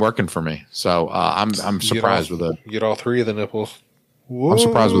 it's been working for me. So I'm surprised with it. You get all three of the nipples. Whoa. I'm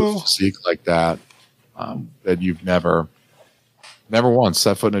surprised with a physique like that. That you've never once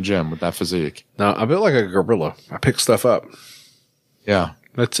set foot in a gym with that physique. No, I'm built like a gorilla. I pick stuff up. Yeah,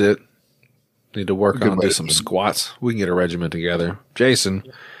 that's it. Need to work on do some squats. We can get a regimen together. Jason,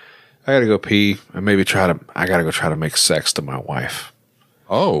 I gotta go pee and maybe I gotta go try to make sex to my wife.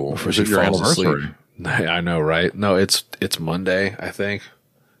 Oh, before she falls asleep. I know, right? No, it's Monday, I think.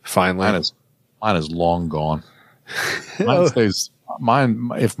 Finally. Mine is long gone.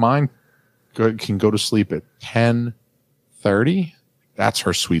 If mine can go to sleep at 10:30, that's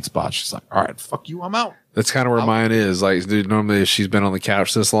her sweet spot. She's like, all right, fuck you, I'm out. That's kind of where mine is. Like, dude, normally if she's been on the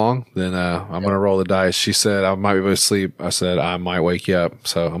couch this long, then I'm going to roll the dice. She said I might be able to sleep. I said I might wake you up.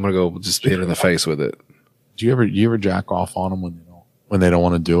 So I'm going to go just hit her in the face with it. Do you ever jack off on them when they don't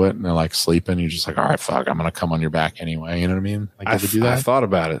want to do it and they're like sleeping? You're just like, all right, fuck, I'm going to come on your back anyway. You know what I mean? Like, I thought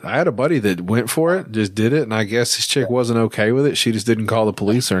about it. I had a buddy that went for it, just did it. And I guess this chick wasn't okay with it. She just didn't call the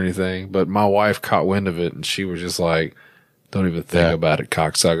police or anything. But my wife caught wind of it and she was just like, don't even think about it,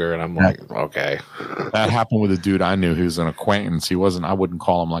 cocksucker. And I'm like, okay. That happened with a dude I knew. He was an acquaintance. I wouldn't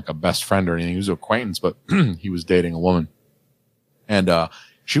call him like a best friend or anything. He was an acquaintance, but he was dating a woman. And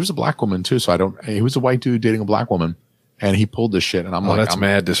she was a black woman too. So he was a white dude dating a black woman. And he pulled this shit. And I'm like, that's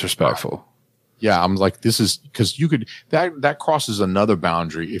mad disrespectful. Yeah. I'm like, this is because you could, that crosses another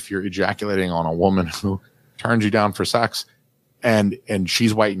boundary. If you're ejaculating on a woman who turns you down for sex and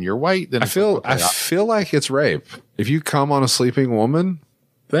she's white and you're white, then I feel like it's rape. If you come on a sleeping woman,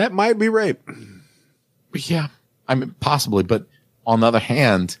 that might be rape. Yeah. I mean, possibly. But on the other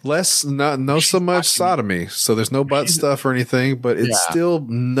hand, no so much sodomy. So there's no butt stuff or anything, but it's still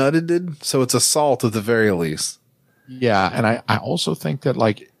nutted. So it's assault at the very least. Yeah. And I also think that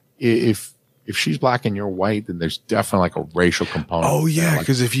like if she's black and you're white, then there's definitely like a racial component. Oh yeah. Like,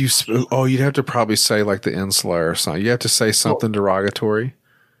 Cause if you, you'd have to probably say like the insular or something. You have to say something derogatory.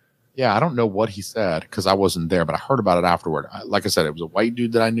 Yeah. I don't know what he said because I wasn't there, but I heard about it afterward. Like I said, it was a white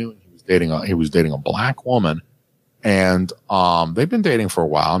dude that I knew. And he was dating a black woman. And they've been dating for a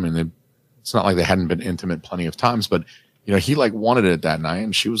while. I mean, it's not like they hadn't been intimate plenty of times, but you know, he like wanted it that night,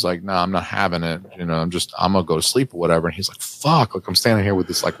 and she was like, "No, I'm not having it. You know, I'm gonna go to sleep or whatever." And he's like, "Fuck! Like I'm standing here with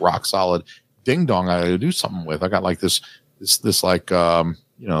this like rock solid ding dong. I got to do something with. I got like this like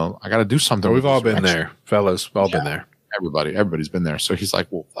you know, I got to do something." Well, we've all been there, fellas. We've all been there. Everybody's been there. So he's like,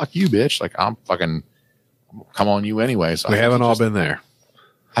 "Well, fuck you, bitch. Like I'm come on you anyway." So we haven't all been there.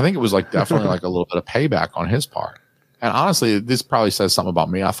 I think it was like definitely like a little bit of payback on his part. And honestly, this probably says something about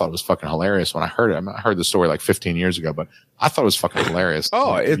me. I thought it was fucking hilarious when I heard it. I mean, I heard the story like 15 years ago, but I thought it was fucking hilarious.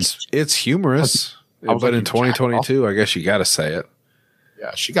 Oh, it's humorous. But like, in 2022, I guess you got to say it.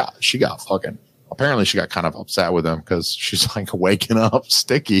 Yeah, she got fucking. Apparently, she got kind of upset with him because she's like waking up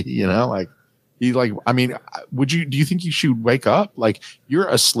sticky. You know, like he like. I mean, do you think you should wake up? Like you're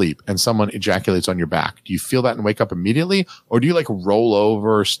asleep and someone ejaculates on your back. Do you feel that and wake up immediately, or do you like roll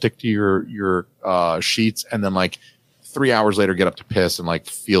over, stick to your sheets, and then like 3 hours later get up to piss and like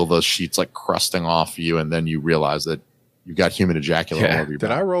feel those sheets like crusting off you, and then you realize that you got human ejaculate all over your back?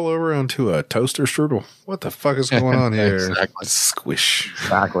 Did I roll over onto a toaster strudel? What the fuck is going on here? Exactly. Squish.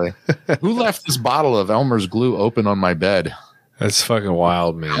 Exactly. Who left this bottle of Elmer's glue open on my bed? That's fucking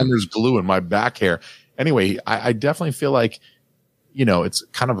wild, man. Elmer's glue in my back hair. Anyway, I definitely feel like, you know, it's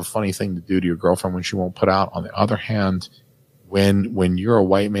kind of a funny thing to do to your girlfriend when she won't put out. On the other hand, when you're a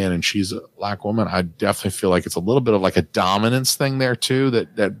white man and she's a black woman, I definitely feel like it's a little bit of like a dominance thing there too,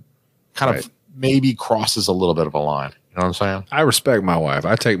 that kind of maybe crosses a little bit of a line. You know what I'm saying? I respect my wife.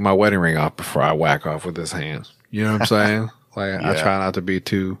 I take my wedding ring off before I whack off with his hands. You know what I'm saying? Like I try not to be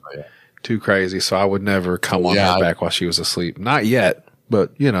too crazy, so I would never come on her back while she was asleep. Not yet,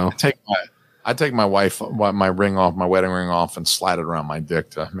 but you know. I take my wife, my ring off, my wedding ring off, and slide it around my dick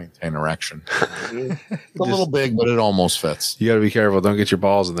to maintain erection. It's a little big, but it almost fits. You got to be careful. Don't get your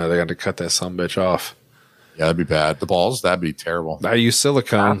balls in there. They got to cut that sumbitch off. Yeah, that'd be bad. The balls, that'd be terrible. I use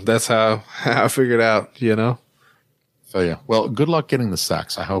silicone. That's how I figured out, you know? So, yeah. Well, good luck getting the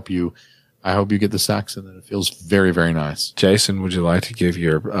sex. I hope you get the sex and that it feels very, very nice. Jason, would you like to give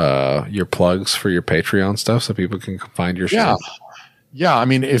your plugs for your Patreon stuff so people can find your show? Yeah, I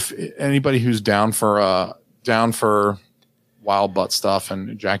mean, if anybody who's down for wild butt stuff and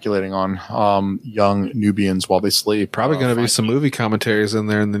ejaculating on young Nubians while they sleep, probably going to be some movie commentaries in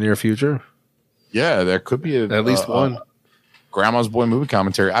there in the near future. Yeah, there could be at least one. Grandma's Boy movie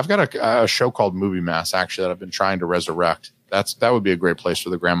commentary. I've got a show called Movie Mass actually that I've been trying to resurrect. That would be a great place for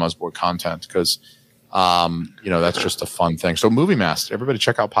the Grandma's Boy content because you know, that's just a fun thing. So Movie Mass, everybody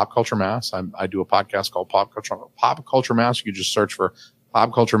check out Pop Culture Mass. I do a podcast called Pop Culture Mass. You can just search for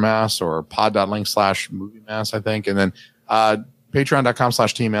Pop Culture Mass or pod.link/Movie Mass, I think. And then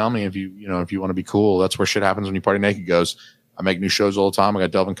patreon.com/teamailme if you want to be cool. That's where shit happens when you party naked goes. I make new shows all the time. I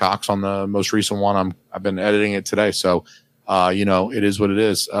got Delvin Cox on the most recent one. I've been editing it today. So, you know, it is what it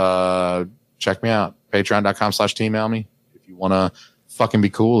is. Check me out. Patreon.com/teamailme if you want to fucking be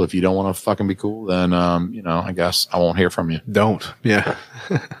cool. If you don't want to fucking be cool, then, you know, I guess I won't hear from you. Don't. Yeah.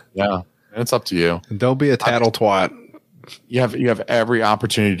 Yeah. It's up to you. And don't be a tattle twat. You have every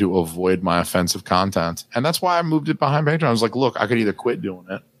opportunity to avoid my offensive content. And that's why I moved it behind Patreon. I was like, look, I could either quit doing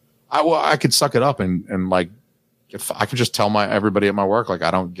it. I could suck it up and like, if I could just tell everybody at my work, like,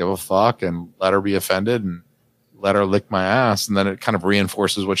 I don't give a fuck and let her be offended and let her lick my ass. And then it kind of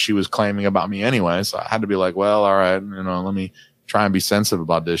reinforces what she was claiming about me anyway. So I had to be like, well, all right, you know, let me try and be sensitive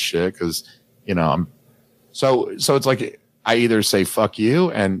about this shit. Cause you know, so it's like, I either say, fuck you.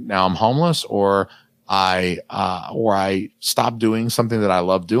 And now I'm homeless or I stop doing something that I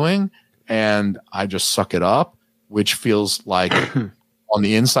love doing and I just suck it up, which feels like on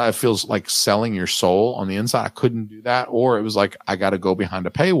the inside, it feels like selling your soul. On the inside, I couldn't do that. Or it was like, I got to go behind a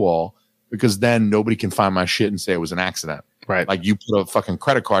paywall because then nobody can find my shit and say it was an accident. Right. Like you put a fucking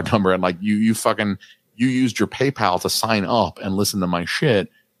credit card number and like you used your PayPal to sign up and listen to my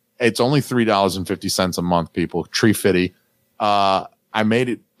shit. It's only $3.50 a month, people. Tree Fitty. I made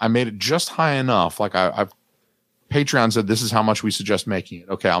it just high enough. Like I've Patreon said, this is how much we suggest making it.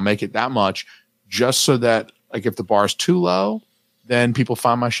 Okay, I'll make it that much just so that like if the bar is too low, then people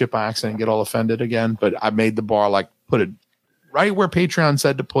find my shit by accident and get all offended again. But I made the bar like put it right where Patreon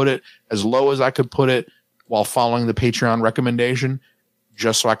said to put it, as low as I could put it while following the Patreon recommendation,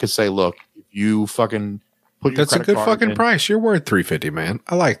 just so I could say, look, if you fucking put your That's a good fucking in, price. You're worth $350, man.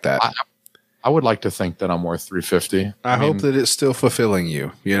 I like that. I would like to think that I'm worth $350. I hope that it's still fulfilling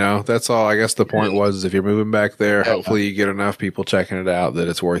you. You know, that's all. I guess the point was is if you're moving back there, hopefully you get enough people checking it out that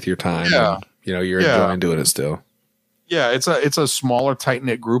it's worth your time. Yeah. And, you know, you're enjoying doing it still. Yeah, it's a smaller, tight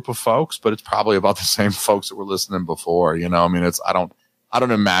knit group of folks, but it's probably about the same folks that were listening before. You know, I mean, I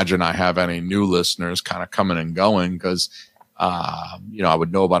don't imagine I have any new listeners kind of coming and going because, you know, I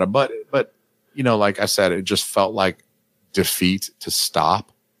would know about it. But you know, like I said, it just felt like defeat to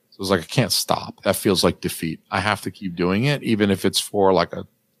stop. So it was like I can't stop. That feels like defeat. I have to keep doing it, even if it's for like a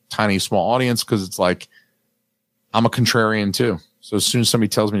tiny, small audience, because it's like I'm a contrarian too. So as soon as somebody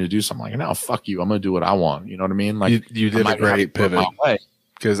tells me to do something, I'm like, no, fuck you. I'm going to do what I want. You know what I mean? Like you did a great pivot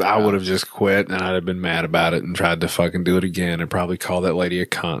because I would have just quit and I'd have been mad about it and tried to fucking do it again and probably call that lady a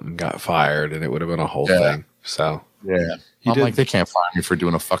cunt and got fired and it would have been a whole thing. So yeah, I'm like, they can't fire me for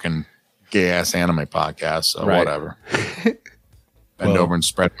doing a fucking gay ass anime podcast. So whatever. Bend over and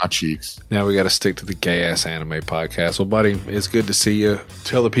spread my cheeks. Now we got to stick to the gay ass anime podcast. Well, buddy, it's good to see you.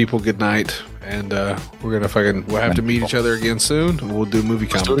 Tell the people good night. And we'll have to meet each other again soon. We'll do movie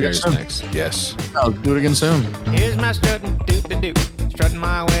commentaries next. Yes. I'll do it again soon. Here's my strutting, doop-de-doo. Strutting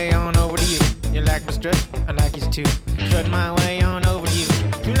my way on over to you. You like my strut? I like yours too. Strutting my way on over to you.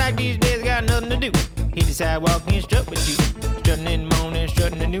 You like these days, got nothing to do. He decide walk in, strut with you. Strutting in the morning,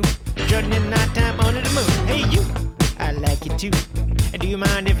 strutting in the noon. Strutting in the nighttime under the moon. Hey, you, I like you too. And do you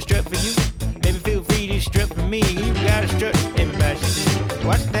mind if I strut for you? Baby, feel free to strut for me. You got to strut, everybody should do.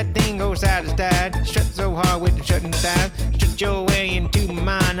 Watch that thing go side to side. Strut so hard with the strutting thighs. Strut your way into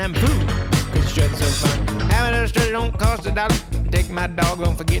my mind. I'm food, cause strutting so fun. Having a strut don't cost $1. Take my dog,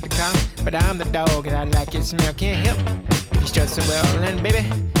 don't forget the cost. But I'm the dog and I like your smell. Can't help you strut so well. And baby,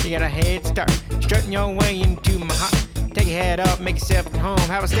 you got a head start. Strutting your way into my heart. Take your head off, make yourself at home.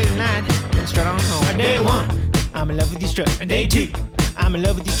 Have a state of mind, then strut on home. Day 1, I'm in love with your strut. Day 2, I'm in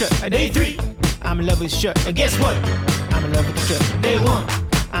love with your strut. Day 3, I'm in love with your strut. Guess what? I'm in love with your strut. Day 1,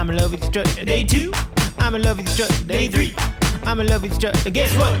 I'm in love with your strut. Day 2, I'm in love with your strut. Day 3, I'm in love with your strut.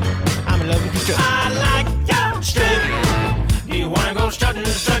 Guess what? I'm in love with your strut. I like your strut. Do you wanna go strutting?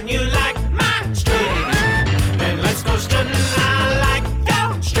 Strutting, you like my strut? Then let's go strutting. I like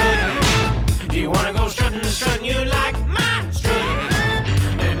your strut. Do you wanna go strutting? Strutting, you like